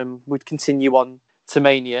momentum, we'd continue on to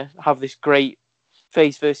Mania, have this great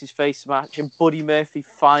face versus face match, and Buddy Murphy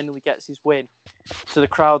finally gets his win. So the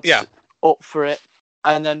crowd's up for it.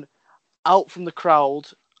 And then out from the crowd,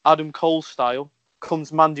 Adam Cole style,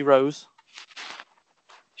 comes Mandy Rose.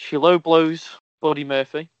 She low blows Buddy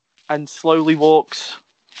Murphy and slowly walks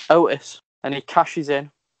Otis, and he cashes in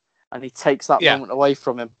and he takes that moment away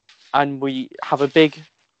from him. And we have a big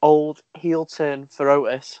old heel turn for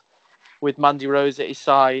Otis with Mandy Rose at his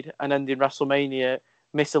side, and ending WrestleMania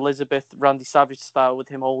Miss Elizabeth Randy Savage style with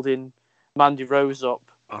him holding Mandy Rose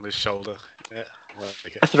up on his shoulder. Yeah,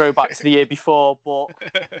 a throwback to the year before, but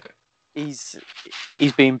he's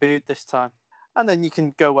being booed this time. And then you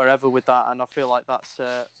can go wherever with that, and I feel like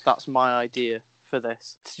that's my idea for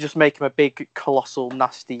this. To just make him a big, colossal,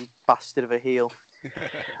 nasty bastard of a heel.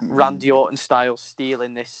 Randy Orton style,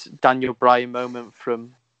 stealing this Daniel Bryan moment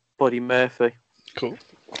from Buddy Murphy. Cool.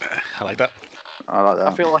 I like that. I like that.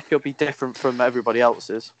 I feel like it'll be different from everybody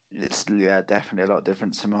else's. It's definitely a lot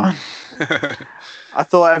different to mine. I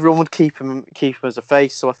thought everyone would keep him as a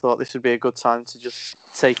face, so I thought this would be a good time to just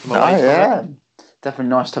take him away from it.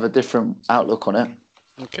 Definitely nice to have a different outlook on it.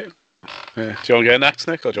 Okay. Do you want to go next,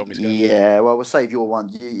 Nick, or do you want me to go? Yeah, well, we'll save your one.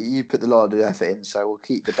 You put the lot of effort in, so we'll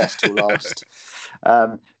keep the best till last.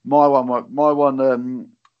 My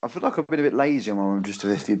one. I feel like I've been a bit lazy on my one, just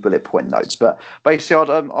with a few bullet point notes. But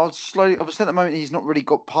basically, I'll slowly. Obviously, at the moment, he's not really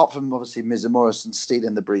got, apart from obviously Miz and Morrison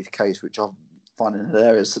stealing the briefcase, which I'm finding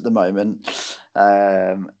hilarious at the moment.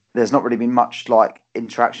 There's not really been much like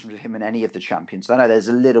interaction with him and any of the champions. I know there's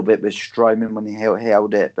a little bit with Strowman when he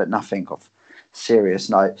held it, but nothing of serious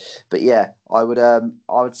note. But yeah, I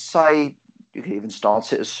would say you could even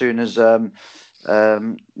start it as soon as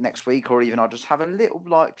next week, or even I'll just have a little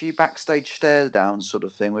like few backstage stare down sort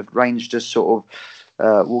of thing with Reigns just sort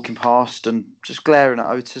of walking past and just glaring at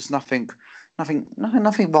Otis. Nothing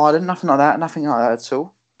violent, nothing like that at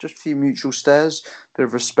all. Just a few mutual stares, bit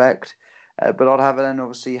of respect. But I'd have then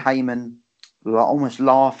obviously Heyman almost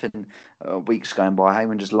laughing, weeks going by,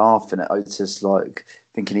 Heyman just laughing at Otis, like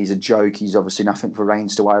thinking he's a joke. He's obviously nothing for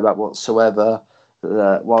Reigns to worry about whatsoever.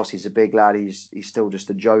 Whilst he's a big lad, he's still just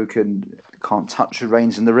a joke and can't touch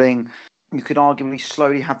Reigns in the ring. You could arguably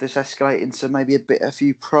slowly have this escalate into maybe a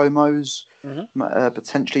few promos,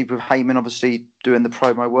 potentially with Heyman obviously doing the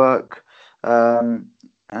promo work.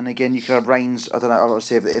 And again, you could have Reigns. I don't know.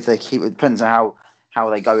 Obviously, if they keep it, depends on how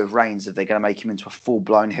they go with Reigns. If they're going to make him into a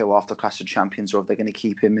full-blown heel after Clash of Champions, or if they're going to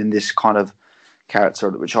keep him in this kind of character,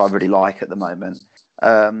 which I really like at the moment.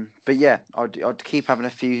 But yeah, I'd keep having a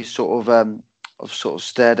few sort of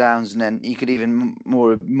stare downs, and then you could even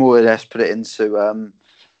more or less put it into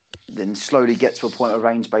then slowly get to a point where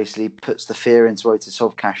Reigns basically puts the fear into Otis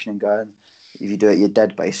of cashing and going, if you do it, you're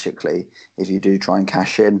dead, basically, if you do try and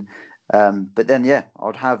cash in. But then, yeah,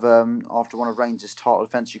 I'd have after one of Reigns' title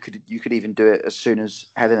defense, you could even do it as soon as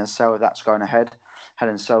Hell in a Cell, if that's going ahead. Hell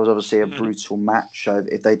in a Cell is obviously a brutal match. So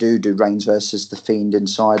if they do Reigns versus The Fiend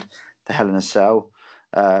inside the Hell in a Cell,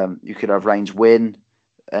 you could have Reigns win,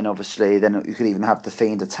 and obviously then you could even have The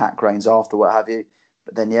Fiend attack Reigns after, what have you.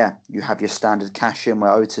 But then, yeah, you have your standard cash in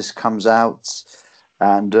where Otis comes out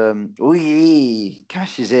and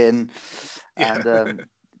cashes in, and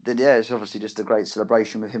then yeah, it's obviously just a great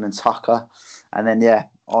celebration with him and Tucker. And then yeah,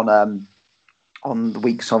 on the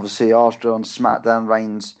weeks obviously after on SmackDown,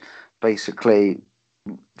 Reigns basically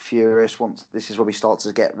furious. This is where we start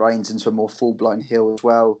to get Reigns into a more full blown heel as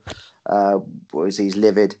well. He's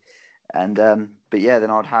livid. And but yeah, then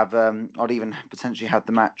I'd even potentially have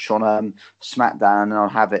the match on SmackDown, and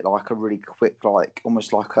I'd have it like a really quick, like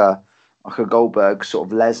almost like a Goldberg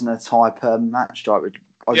sort of Lesnar type match, like with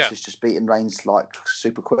Otis just beating Reigns like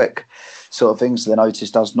super quick sort of thing. So then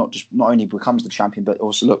Otis does not only becomes the champion, but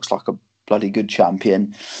also looks like a bloody good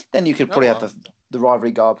champion. Then you could probably have the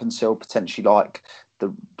rivalry go up until potentially like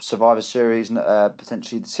the Survivor Series and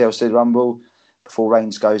potentially the TLC Rumble, before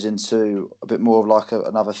Reigns goes into a bit more of like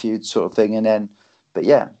another feud sort of thing. And then, but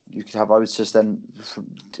yeah, you could have Otis then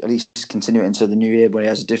at least continue it into the new year where he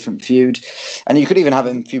has a different feud. And you could even have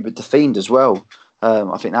him feud with The Fiend as well.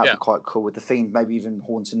 I think that would be quite cool with The Fiend, maybe even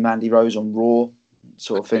haunting Mandy Rose on Raw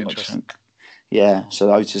sort of thing. Yeah,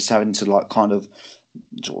 so Otis having to like kind of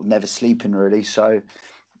sort of never sleeping really. So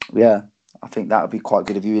yeah, I think that would be quite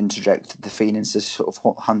good if you interject The Fiend into sort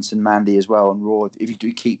of hunting Mandy as well on Raw. If you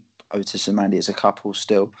do keep Otis and Mandy as a couple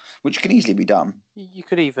still, which can easily be done. You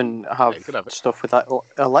could even have stuff with that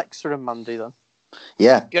Alexa and Mandy then.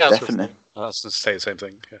 Yeah, definitely. I was going to say the same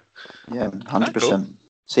thing. Yeah, 100%.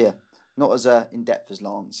 So yeah, not as in depth as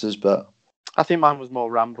Lance's, but I think mine was more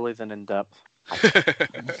rambly than in depth.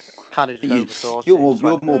 Kind of you're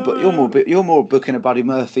more booking a Buddy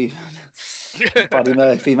Murphy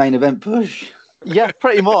main event push. Yeah,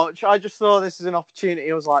 pretty much. I just thought this is an opportunity.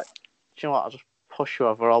 I was like, do you know what? I'll just push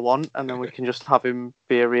whoever I want, and then we can just have him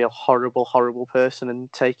be a real horrible person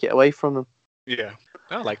and take it away from him. Yeah,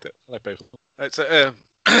 I liked it. I like both. It's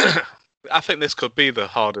I think this could be the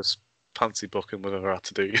hardest fancy booking we've ever had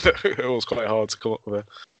to do. You know, it was quite hard to come up with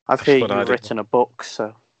I've heard you've written a book,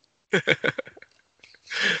 so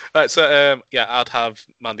Right, so I'd have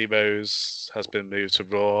Mandy Rose has been moved to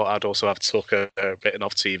Raw. I'd also have Tucker written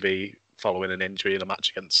off TV following an injury in a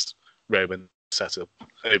match against Roman set up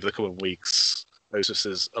over the coming weeks. Otis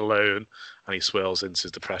is alone and he swirls into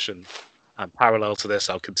depression. And parallel to this,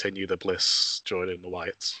 I'll continue the Bliss joining the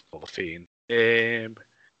Wyatts or the Fiend.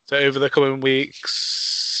 So over the coming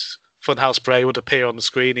weeks, Funhouse Bray would appear on the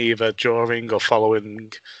screen either during or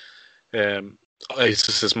following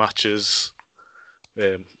Otis's matches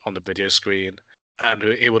on the video screen, and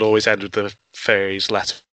it would always end with the phrase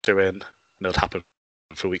 "let her in," and it would happen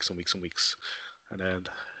for weeks and weeks and weeks. And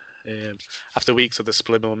then after weeks of the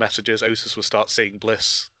subliminal messages, Otis would start seeing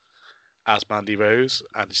Bliss as Mandy Rose,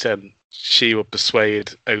 and then she would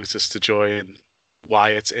persuade Otis to join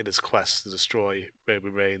Wyatt in his quest to destroy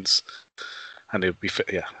Roman Reigns, and it would be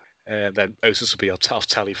and then Otis would be off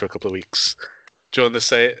telly for a couple of weeks. During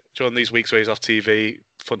these weeks where he's off TV,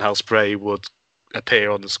 Funhouse Bray would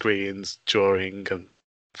appear on the screens during and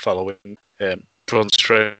following Braun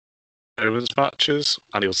Strowman's matches,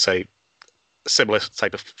 and he would say a similar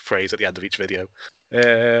type of phrase at the end of each video.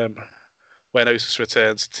 When Otis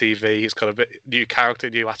returns to TV, he's got a bit new character,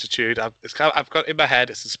 new attitude. I've got in my head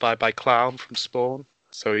it's inspired by Clown from Spawn,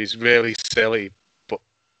 so he's really silly but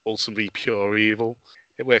ultimately pure evil.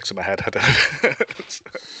 It works in my head. I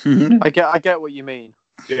don't. I get what you mean.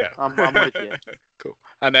 Yeah, I'm with you. Cool.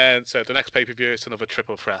 And then, so the next pay-per-view is another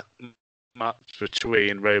triple threat match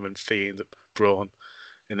between Roman, Fiend, Braun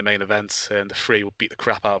in the main event, and the three will beat the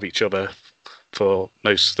crap out of each other for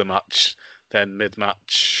most of the match. Then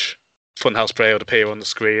mid-match, Funhouse Bray would appear on the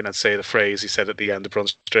screen and say the phrase he said at the end of Braun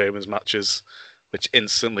Strowman's matches, which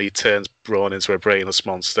instantly turns Braun into a brainless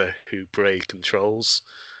monster who Bray controls.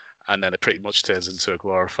 And then it pretty much turns into a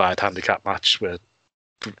glorified handicap match where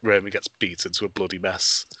Roman gets beat into a bloody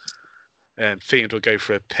mess. And Fiend will go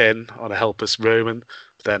for a pin on a helpless Roman,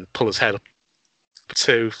 then pull his head up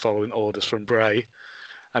two, following orders from Bray.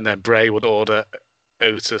 And then Bray would order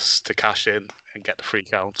Otis to cash in and get the 3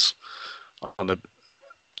 count on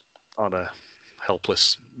a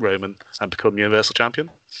helpless Roman and become Universal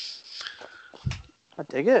Champion. I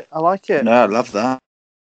dig it. I like it. No, I love that.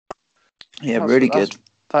 Yeah, really good.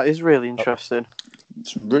 That is really interesting.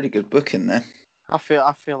 It's really good booking there. I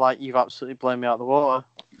feel like you've absolutely blown me out of the water.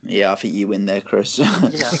 Yeah, I think you win there, Chris.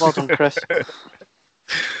 Yeah, well done, Chris.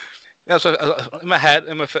 Yeah, so in my head,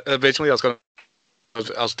 originally I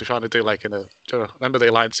was trying to do like remember the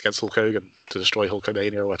alliance against Hulk Hogan to destroy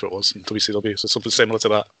Hulkamania or whatever it was in WCW, so something similar to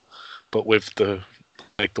that, but with the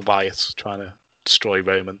Wyatts trying to destroy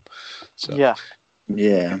Roman. So, yeah.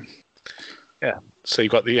 So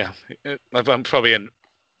you've got I'm probably in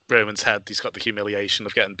Roman's head. He's got the humiliation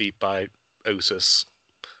of getting beat by Otis,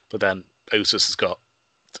 but then Otis has got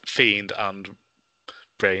Fiend and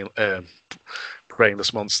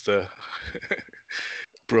brainless monster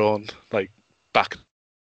Braun like backing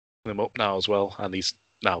him up now as well, and he's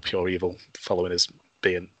now pure evil following his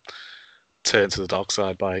being turned to the dark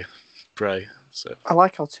side by Bray. So I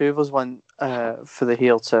like how two of us went for the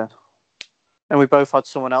heel turn, and we both had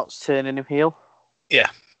someone else turning him heel. Yeah.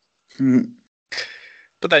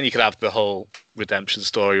 But then you could have the whole redemption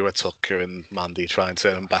story where Tucker and Mandy try and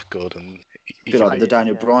turn him back good, and like the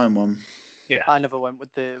Daniel Bryan one. Yeah, I never went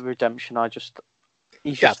with the redemption.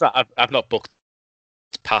 I've not booked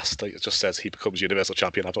past. Like, it just says he becomes Universal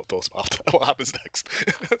Champion. I've not thought about what happens next.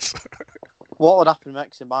 What would happen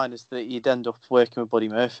next in mine is that you'd end up working with Buddy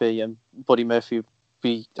Murphy, and Buddy Murphy would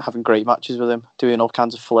be having great matches with him, doing all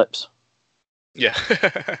kinds of flips. Yeah,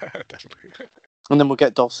 definitely. And then we'll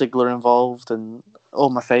get Dolph Ziggler involved, and all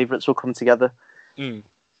my favourites will come together. Mm.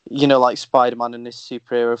 You know, like Spider-Man and his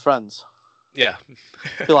superhero friends. Yeah.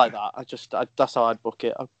 I feel like that. That's how I'd book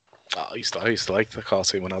it. I used to like the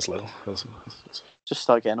cartoon when I was little. Just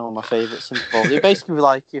start getting all my favourites involved. It'd basically be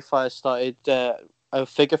like if I started a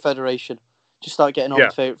figure federation. Just start getting all my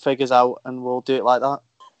favourite figures out, and we'll do it like that.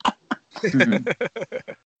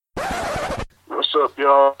 What's up,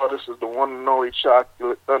 y'all? This is the one and only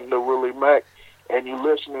Chocolate Thunder Willie Mack, and you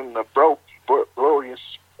listening to Broke but Glorious.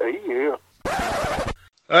 Yeah.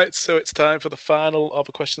 Alright, so it's time for the final of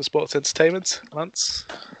A Question of Sports Entertainment. Lance?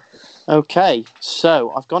 Okay,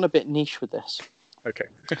 so I've gone a bit niche with this. Okay.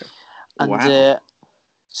 And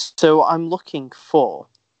so I'm looking for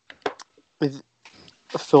the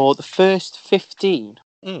first 15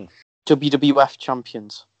 WWF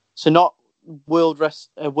champions. So not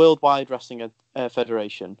Worldwide Wrestling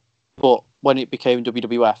Federation, but when it became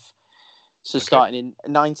WWF. So starting in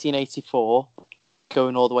 1984,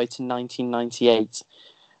 going all the way to 1998.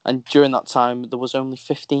 And during that time, there was only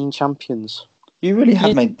 15 champions. You really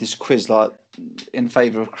have made this quiz like in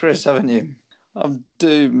favour of Chris, haven't you? I'm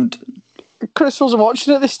doomed. Chris wasn't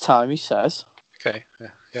watching it this time, he says. Okay,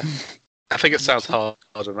 yeah. I think it sounds harder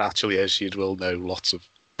than it actually is. You will know lots of...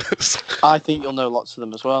 I think you'll know lots of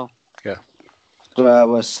them as well. Yeah. Well,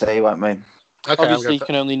 we'll see, won't we? Okay, obviously, you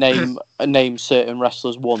can only name certain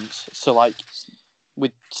wrestlers once. So, like,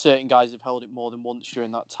 with certain guys have held it more than once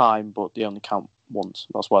during that time, but they only count once.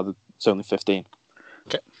 That's why it's only 15.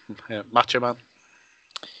 Okay. Yeah. Macho Man.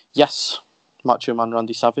 Yes. Macho Man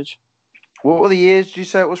Randy Savage. What were the years did you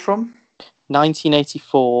say it was from?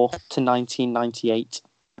 1984 to 1998.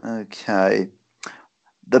 Okay.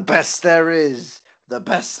 The best there is, the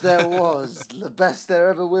best there was, the best there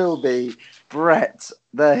ever will be. Bret,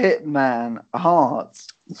 the Hitman Hart.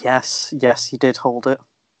 Yes, he did hold it.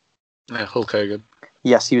 Yeah, Hulk Hogan.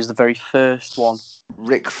 Yes, he was the very first one.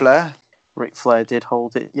 Ric Flair. Ric Flair did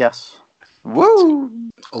hold it, yes. Woo!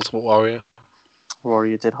 Ultimate Warrior.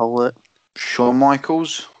 Warrior did hold it. Shawn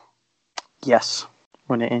Michaels. Yes,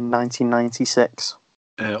 won it in 1996.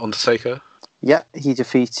 Undertaker. Yeah, he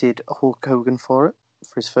defeated Hulk Hogan for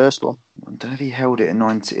his first one. I don't know if he held it in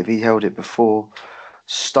 90. If he held it before.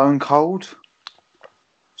 Stone Cold.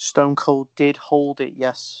 Stone Cold did hold it.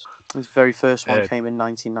 Yes, his very first one came in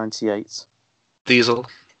 1998. Diesel.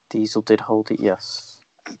 Diesel did hold it. Yes,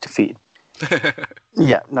 he defeated.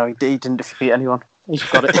 Yeah, no, he didn't defeat anyone. He's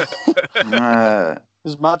got it. It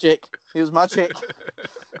was magic. It was magic.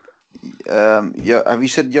 Yeah, have you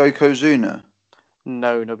said Yokozuna?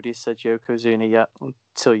 No, nobody said Yokozuna yet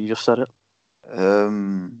until you just said it.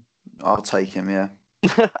 I'll take him, yeah.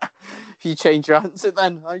 You change your answer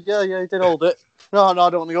then. Yeah, he did hold it. No, I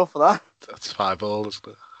don't want to go for that. That's 5-all, isn't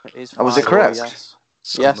it? It is. Was it correct? Yes.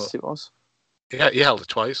 Yes, it was. Yeah, he held it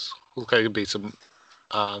twice. Hulk Hogan beat him,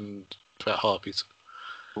 and Bret Hart beat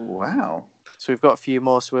him. Wow. So we've got a few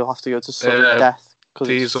more, so we'll have to go to sudden death.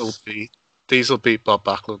 Diesel beat Bob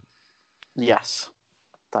Backlund. Yes,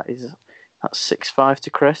 that's 6-5 to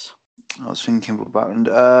Chris. I was thinking about Backlund.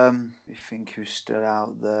 You think who's still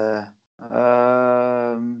out there?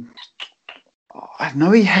 I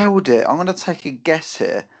know he held it. I'm going to take a guess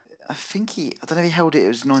here. I don't know if he held it. It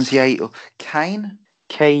was 98 or Kane.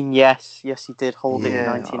 Kane, yes, he did hold it in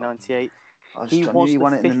 1998. I knew he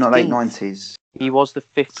won it in the late 90s. He was the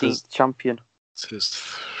 15th champion. There's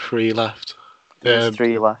 3 left. There's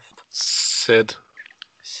 3 left. Sid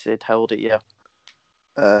held it, yeah.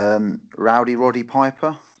 Rowdy Roddy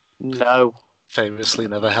Piper. No. Famously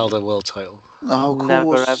never held a world title. Oh, of course.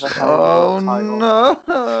 Never ever held a world title.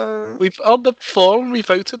 No. We've on the forum we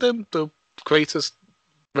voted him the greatest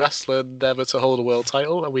wrestler never to hold a world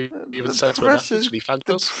title, and we even sent him a message and he thanked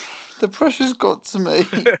us. The pressure's got to me.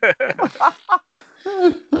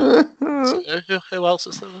 Who else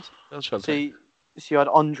is there? So you had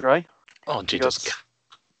Andre. Oh, Andre does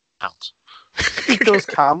count. He does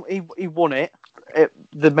count. He won it at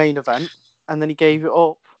the main event, and then he gave it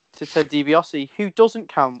up to Ted DiBiase, who doesn't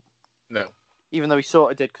count. No. Even though he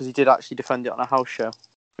sort of did, because he did actually defend it on a house show,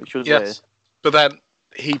 which was weird. But then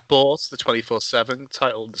he bought the 24/7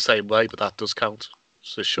 title the same way, but that does count.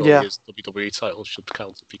 So surely his WWE title should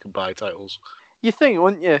count if you can buy titles. You think,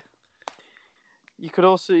 wouldn't you? You could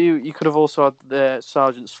have also had the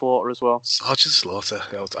Sergeant Slaughter as well. Sergeant Slaughter.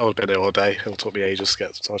 I would have been there all day. It took me ages to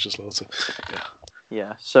get Sergeant Slaughter. Yeah.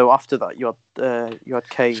 Yeah. So after that, you had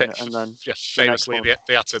Kane, and then famously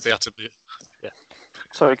they had to yeah.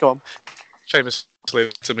 Sorry, go on.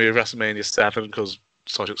 Famously to move WrestleMania 7 because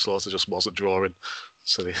Sergeant Slaughter just wasn't drawing,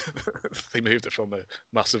 so they moved it from a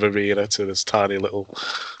massive arena to this tiny little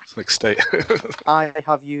state. I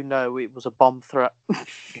have it was a bomb threat.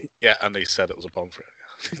 Yeah, and they said it was a bomb threat.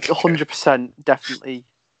 100%, definitely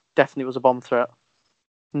was a bomb threat.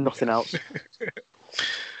 Nothing else.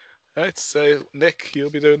 Right, so Nick, you'll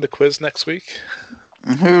be doing the quiz next week.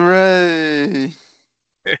 Hooray!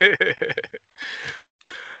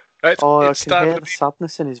 Right, I can hear the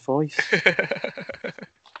sadness in his voice.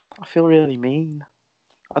 I feel really mean.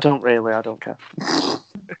 I don't care.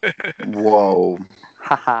 Whoa.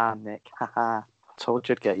 Haha, Nick. Haha. Told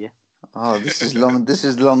you I'd get you. Oh, this is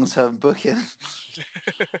long-term booking.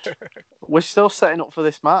 We're still setting up for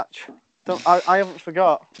this match. I haven't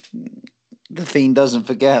forgot. The Fiend doesn't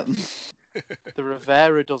forget. The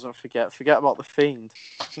Rivera doesn't forget. Forget about the Fiend.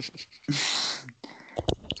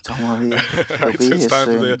 Don't worry, he'll be here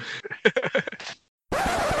soon.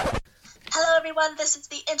 Hello everyone, this is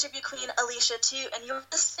the interview queen Alicia 2, and you're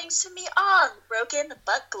listening to me on Broken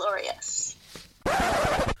but Glorious.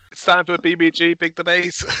 It's time for a BBG Big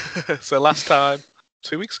Debate. So last time,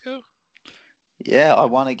 2 weeks ago? Yeah, I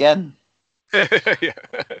won again. Yeah.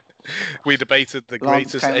 We debated the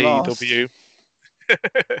greatest AEW.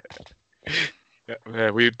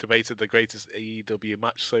 We debated the greatest AEW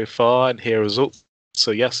match so far, and here are results.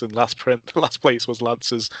 So yes, in last place was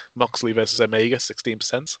Lance's Moxley versus Omega,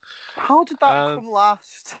 16%. How did that come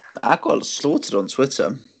last? I got slaughtered on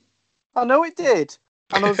Twitter. I know it did.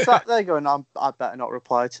 And I was sat there going, I better not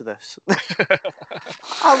reply to this.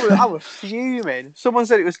 I was fuming. Someone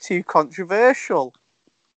said it was too controversial.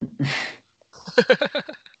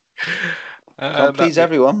 Please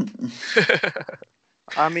everyone.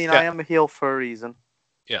 I mean, I am a heel for a reason.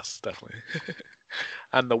 Yes, definitely.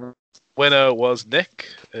 And the winner was Nick.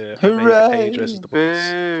 Hooray! Page versus the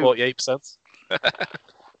Bucks, 48%.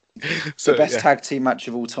 So, the best tag team match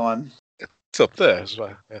of all time. It's up there as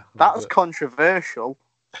well. Yeah, that's controversial.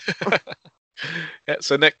 Yeah,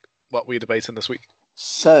 so Nick, what were you debating this week?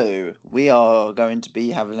 So we are going to be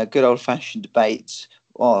having a good old-fashioned debate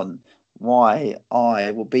on why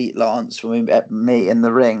I will beat Lance when we meet in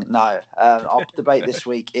the ring. No, our debate this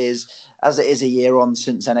week is, as it is a year on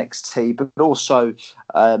since NXT, but also,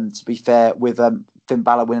 to be fair, with Finn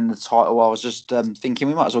Balor winning the title, I was just thinking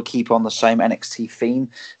we might as well keep on the same NXT theme.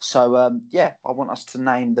 So, I want us to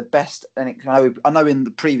name the best NXT. I know in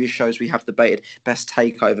the previous shows we have debated best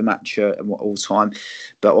takeover match of all time,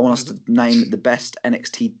 but I want us to name the best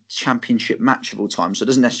NXT championship match of all time. So it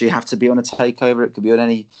doesn't necessarily have to be on a takeover. It could be on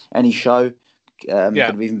any show. Could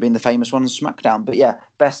have even been the famous one on SmackDown. But yeah,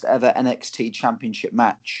 best ever NXT championship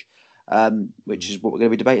match, which is what we're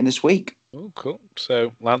going to be debating this week. Oh, cool.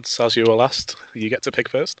 So, Lance, as you were last, you get to pick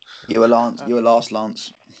first. You were Lance. You were last,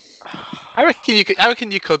 Lance. I reckon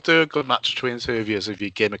you could do a good match between the two of you if you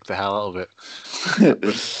gimmick the hell out of it.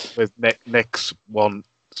 with Nick's one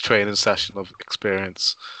training session of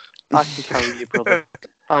experience. I can carry you, brother.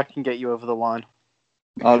 I can get you over the line.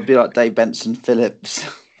 I'll be like Dave Benson Phillips.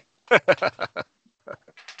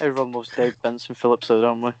 Everyone loves Dave Benson Phillips, though,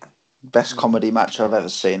 don't we? Best comedy match I've ever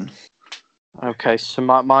seen. Okay, so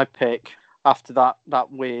my pick after that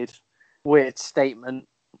weird statement,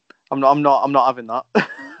 I'm not having that.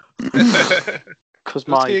 Because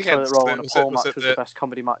my toilet roll and a pole match was the best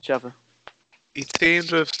comedy match ever. He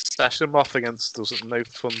teamed with Session Moth against No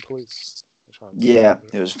Fun Police. Yeah,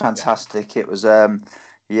 it was fantastic. It was it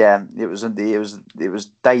was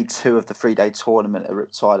day 2 of the 3-day tournament at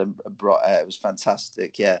Riptide, and it was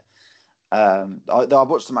fantastic. Yeah, I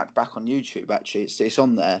watched the match back on YouTube. Actually, it's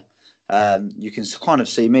on there. You can kind of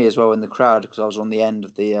see me as well in the crowd because I was on the end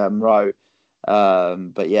of the row.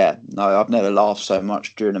 But yeah, no, I've never laughed so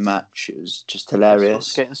much during a match. It was just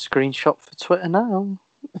hilarious. Getting a screenshot for Twitter now.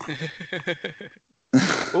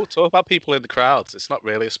 Oh, talk about people in the crowds. It's not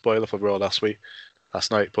really a spoiler for Raw last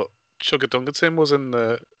night, but Sugar Dunkerton was in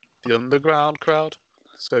the underground crowd.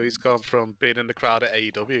 So he's gone from being in the crowd at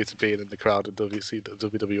AEW to being in the crowd at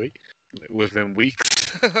WWE within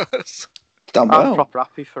weeks. Done well. I'm proper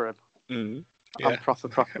happy for him. Mm-hmm. Yeah. I'm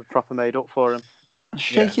proper made up for him.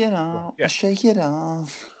 Shake it off. Yeah. Shake it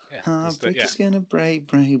off. Yeah. It's gonna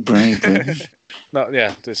break. No,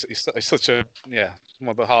 yeah, he's such a one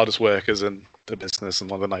of the hardest workers in the business and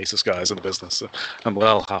one of the nicest guys in the business. So I'm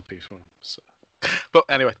well happy for him. So. But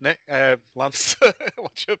anyway, Nick, Lance,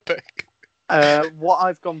 what's your pick? What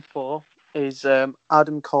I've gone for is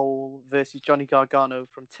Adam Cole versus Johnny Gargano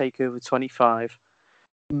from TakeOver 25,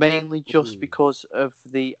 mainly just because of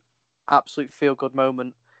the absolute feel-good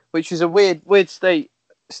moment, which is a weird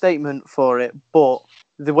statement for it, but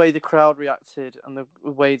the way the crowd reacted and the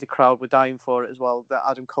way the crowd were dying for it as well, that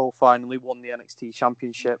Adam Cole finally won the NXT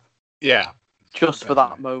Championship. Yeah. Just for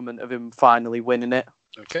that moment of him finally winning it.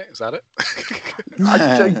 Okay, is that it?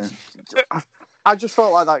 I just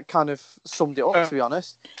felt like that kind of summed it up, to be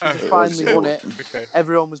honest. He finally won it. Okay.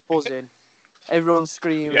 Everyone was buzzing. Everyone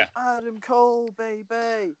screaming, Adam Cole,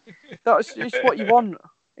 baby. It's what you want.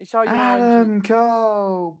 It's how you Adam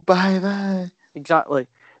Cole, baby. Exactly.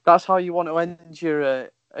 That's how you want to end your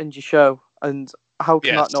show. And how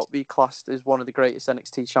can that not be classed as one of the greatest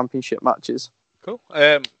NXT Championship matches? Cool.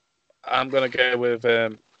 I'm going to go with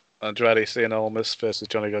Andrade Cien Almas versus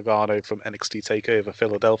Johnny Gargano from NXT TakeOver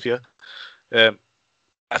Philadelphia.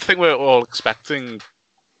 I think we're all expecting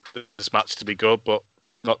this match to be good, but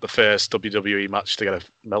not the first WWE match to get a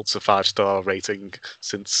Meltzer 5-star rating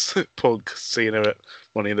since Punk Cena at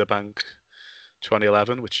Money in the Bank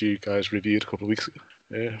 2011, which you guys reviewed a couple of weeks ago.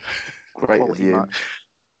 Yeah. Great review.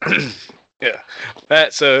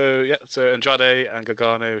 So Andrade and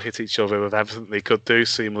Gargano hit each other with everything they could do.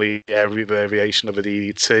 Seemingly every variation of a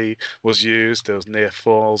DDT was used. There was near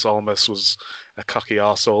falls. Almost was a cocky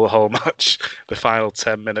arsehole the whole match. The final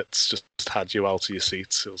 10 minutes just had you out of your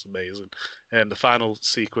seats. It was amazing. And the final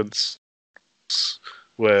sequence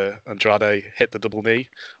where Andrade hit the double knee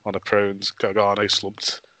on a prone, Gargano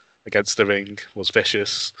slumped against the ring was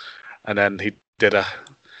vicious, and then he did a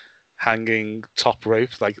hanging top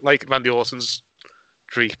rope, like Randy Orton's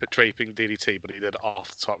draping DDT, but he did it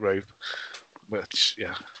off the top rope, which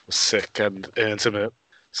was sick and earned him a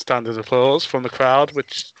standing applause from the crowd,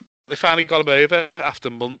 which they finally got him over after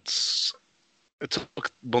months. It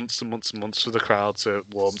took months and months and months for the crowd to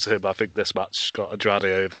warm to him. I think this match got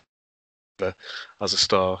Andrade over as a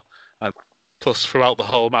star. And plus, throughout the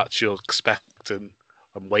whole match, you're expecting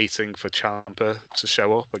and waiting for Ciampa to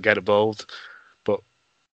show up and get involved. But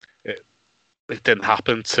it didn't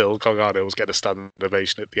happen till Gargano was getting a standing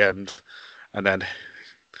ovation at the end. And then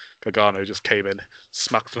Gargano just came in,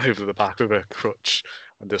 smacked him over the back with a crutch,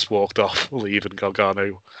 and just walked off, leaving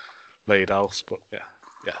Gargano laid out. But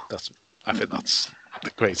I think that's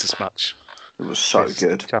the greatest match. It was so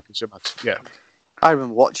good. Championship match. Yeah. I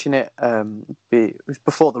remember watching it. It was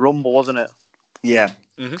before the Rumble, wasn't it? Yeah.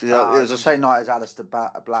 Mm-hmm. It was the same night as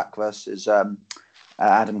Aleister Black versus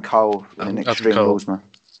Adam Cole in Extreme Rules, man.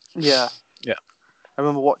 Yeah. Yeah. I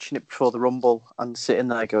remember watching it before the Rumble and sitting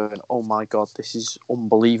there going, "Oh my god, this is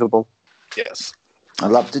unbelievable." Yes. I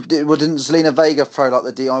loved it. Well, didn't Zelina Vega throw like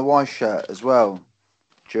the DIY shirt as well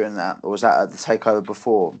during that, or was that at the takeover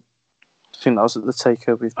before? I think that was at the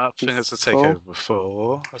takeover. I think it's the takeover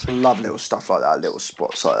before. I love little stuff like that, little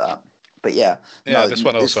spots like that. But yeah, this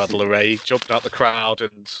one also had LeRae jumping out the crowd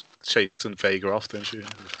and chasing Vega off, didn't she?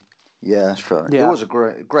 Yeah, that's right. Yeah. It was a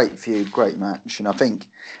great feud, great match, and I think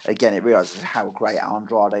again it realises how great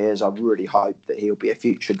Andrade is. I really hope that he'll be a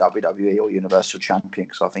future WWE or Universal Champion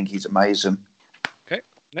because I think he's amazing. Okay,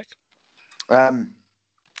 Nick.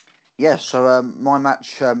 So my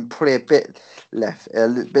match probably a bit left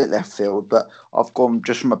field, but I've gone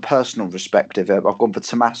just from a personal perspective. I've gone for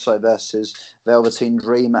Tommaso versus Velveteen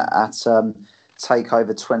Dream at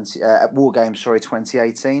Takeover at War Games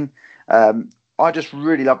 2018. I just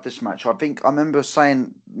really love this match. I remember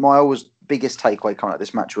saying my always biggest takeaway coming out of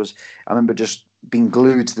this match was I remember just being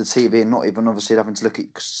glued to the TV and not even obviously having to look at,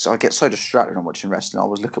 because I get so distracted when watching wrestling. I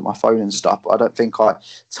always look at my phone and stuff, but I don't think I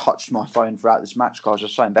touched my phone throughout this match because I was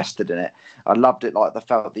just so invested in it. I loved it, like the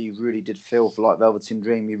fact that you really did feel for like Velveteen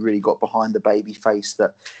Dream. You really got behind the baby face,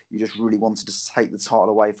 that you just really wanted to take the title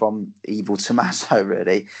away from evil Tommaso,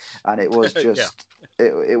 really. And it was just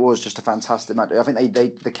it was just a fantastic match. I think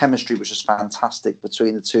the chemistry was just fantastic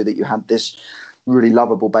between the two, that you had this really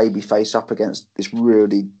lovable baby face up against this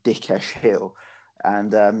really dickish heel, and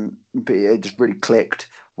but it just really clicked.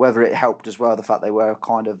 Whether it helped as well, the fact they were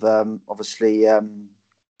kind of obviously had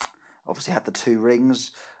the two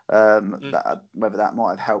rings, whether that might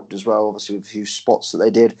have helped as well, obviously with a few spots that they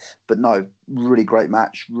did. But no, really great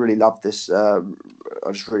match. Really loved this. I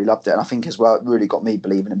just really loved it, and I think as well it really got me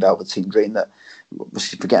believing in Velveteen Dream, that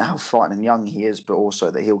obviously forget how frightening young he is, but also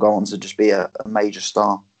that he'll go on to just be a major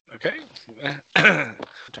star. Okay.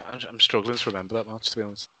 I'm struggling to remember that match, to be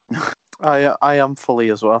honest. I am fully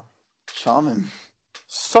as well. Charming.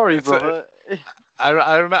 Sorry, brother.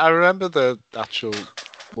 I remember the actual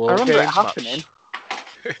War Games it happening.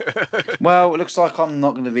 Well, it looks like I'm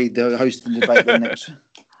not going to be hosting the debate next.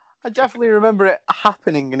 I definitely remember it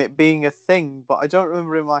happening and it being a thing, but I don't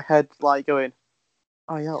remember in my head like going,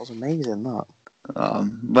 "Oh yeah, that was amazing." That.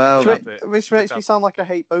 Which makes me sound like I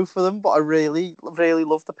hate both of them, but I really, really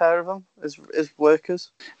love the pair of them as workers.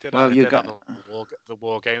 You got the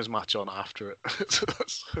War Games match on after it.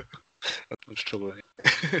 I'm struggling.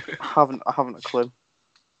 I haven't a clue.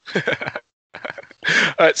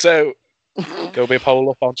 Alright, so there'll be a poll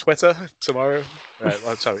up on Twitter tomorrow.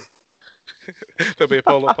 Sorry. There'll be a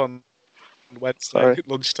poll up on Wednesday at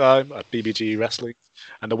lunchtime at BBG Wrestling,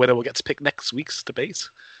 and the winner will get to pick next week's debate.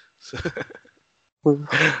 We've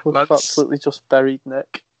absolutely just buried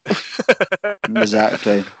Nick.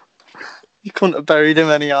 Exactly. You couldn't have buried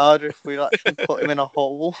him any harder if we actually put him in a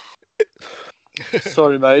hole.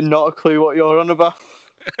 Sorry, mate, not a clue what you're on about.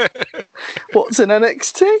 What's in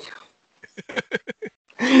NXT?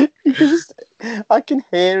 I can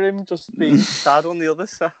hear him just being sad on the other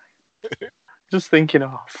side. Just thinking,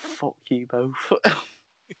 oh, fuck you both.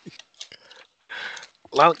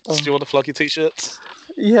 Lance, do you want to flog your t-shirts?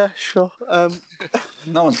 Yeah, sure.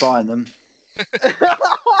 No one's buying them.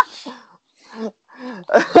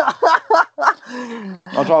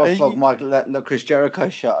 I'd rather flog my Chris Jericho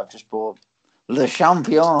shirt I've just bought. Le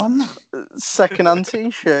Champion. Second-hand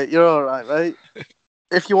t-shirt, you're alright, mate.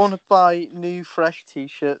 If you want to buy new, fresh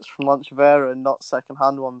t-shirts from Lance Rivera and not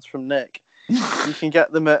second-hand ones from Nick, you can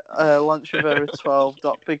get them at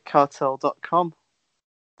lancevera12.bigcartel.com.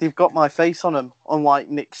 They've got my face on them, unlike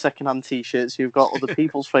Nick's second-hand t-shirts who've got other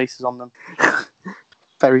people's faces on them.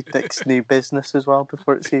 Very Nick's new business as well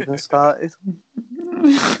before it's even started.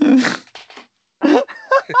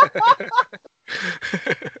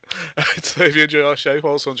 So if you enjoy our show,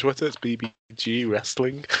 follow us on Twitter, it's BBG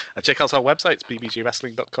Wrestling. And check out our website, it's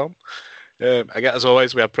bbgwrestling.com. Again, as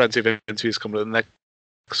always, we have plenty of interviews coming in the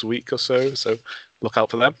next week or so look out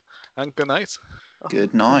for them. And good night.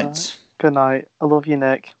 Good night. Good night. I love you,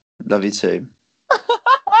 Nick. Love you too.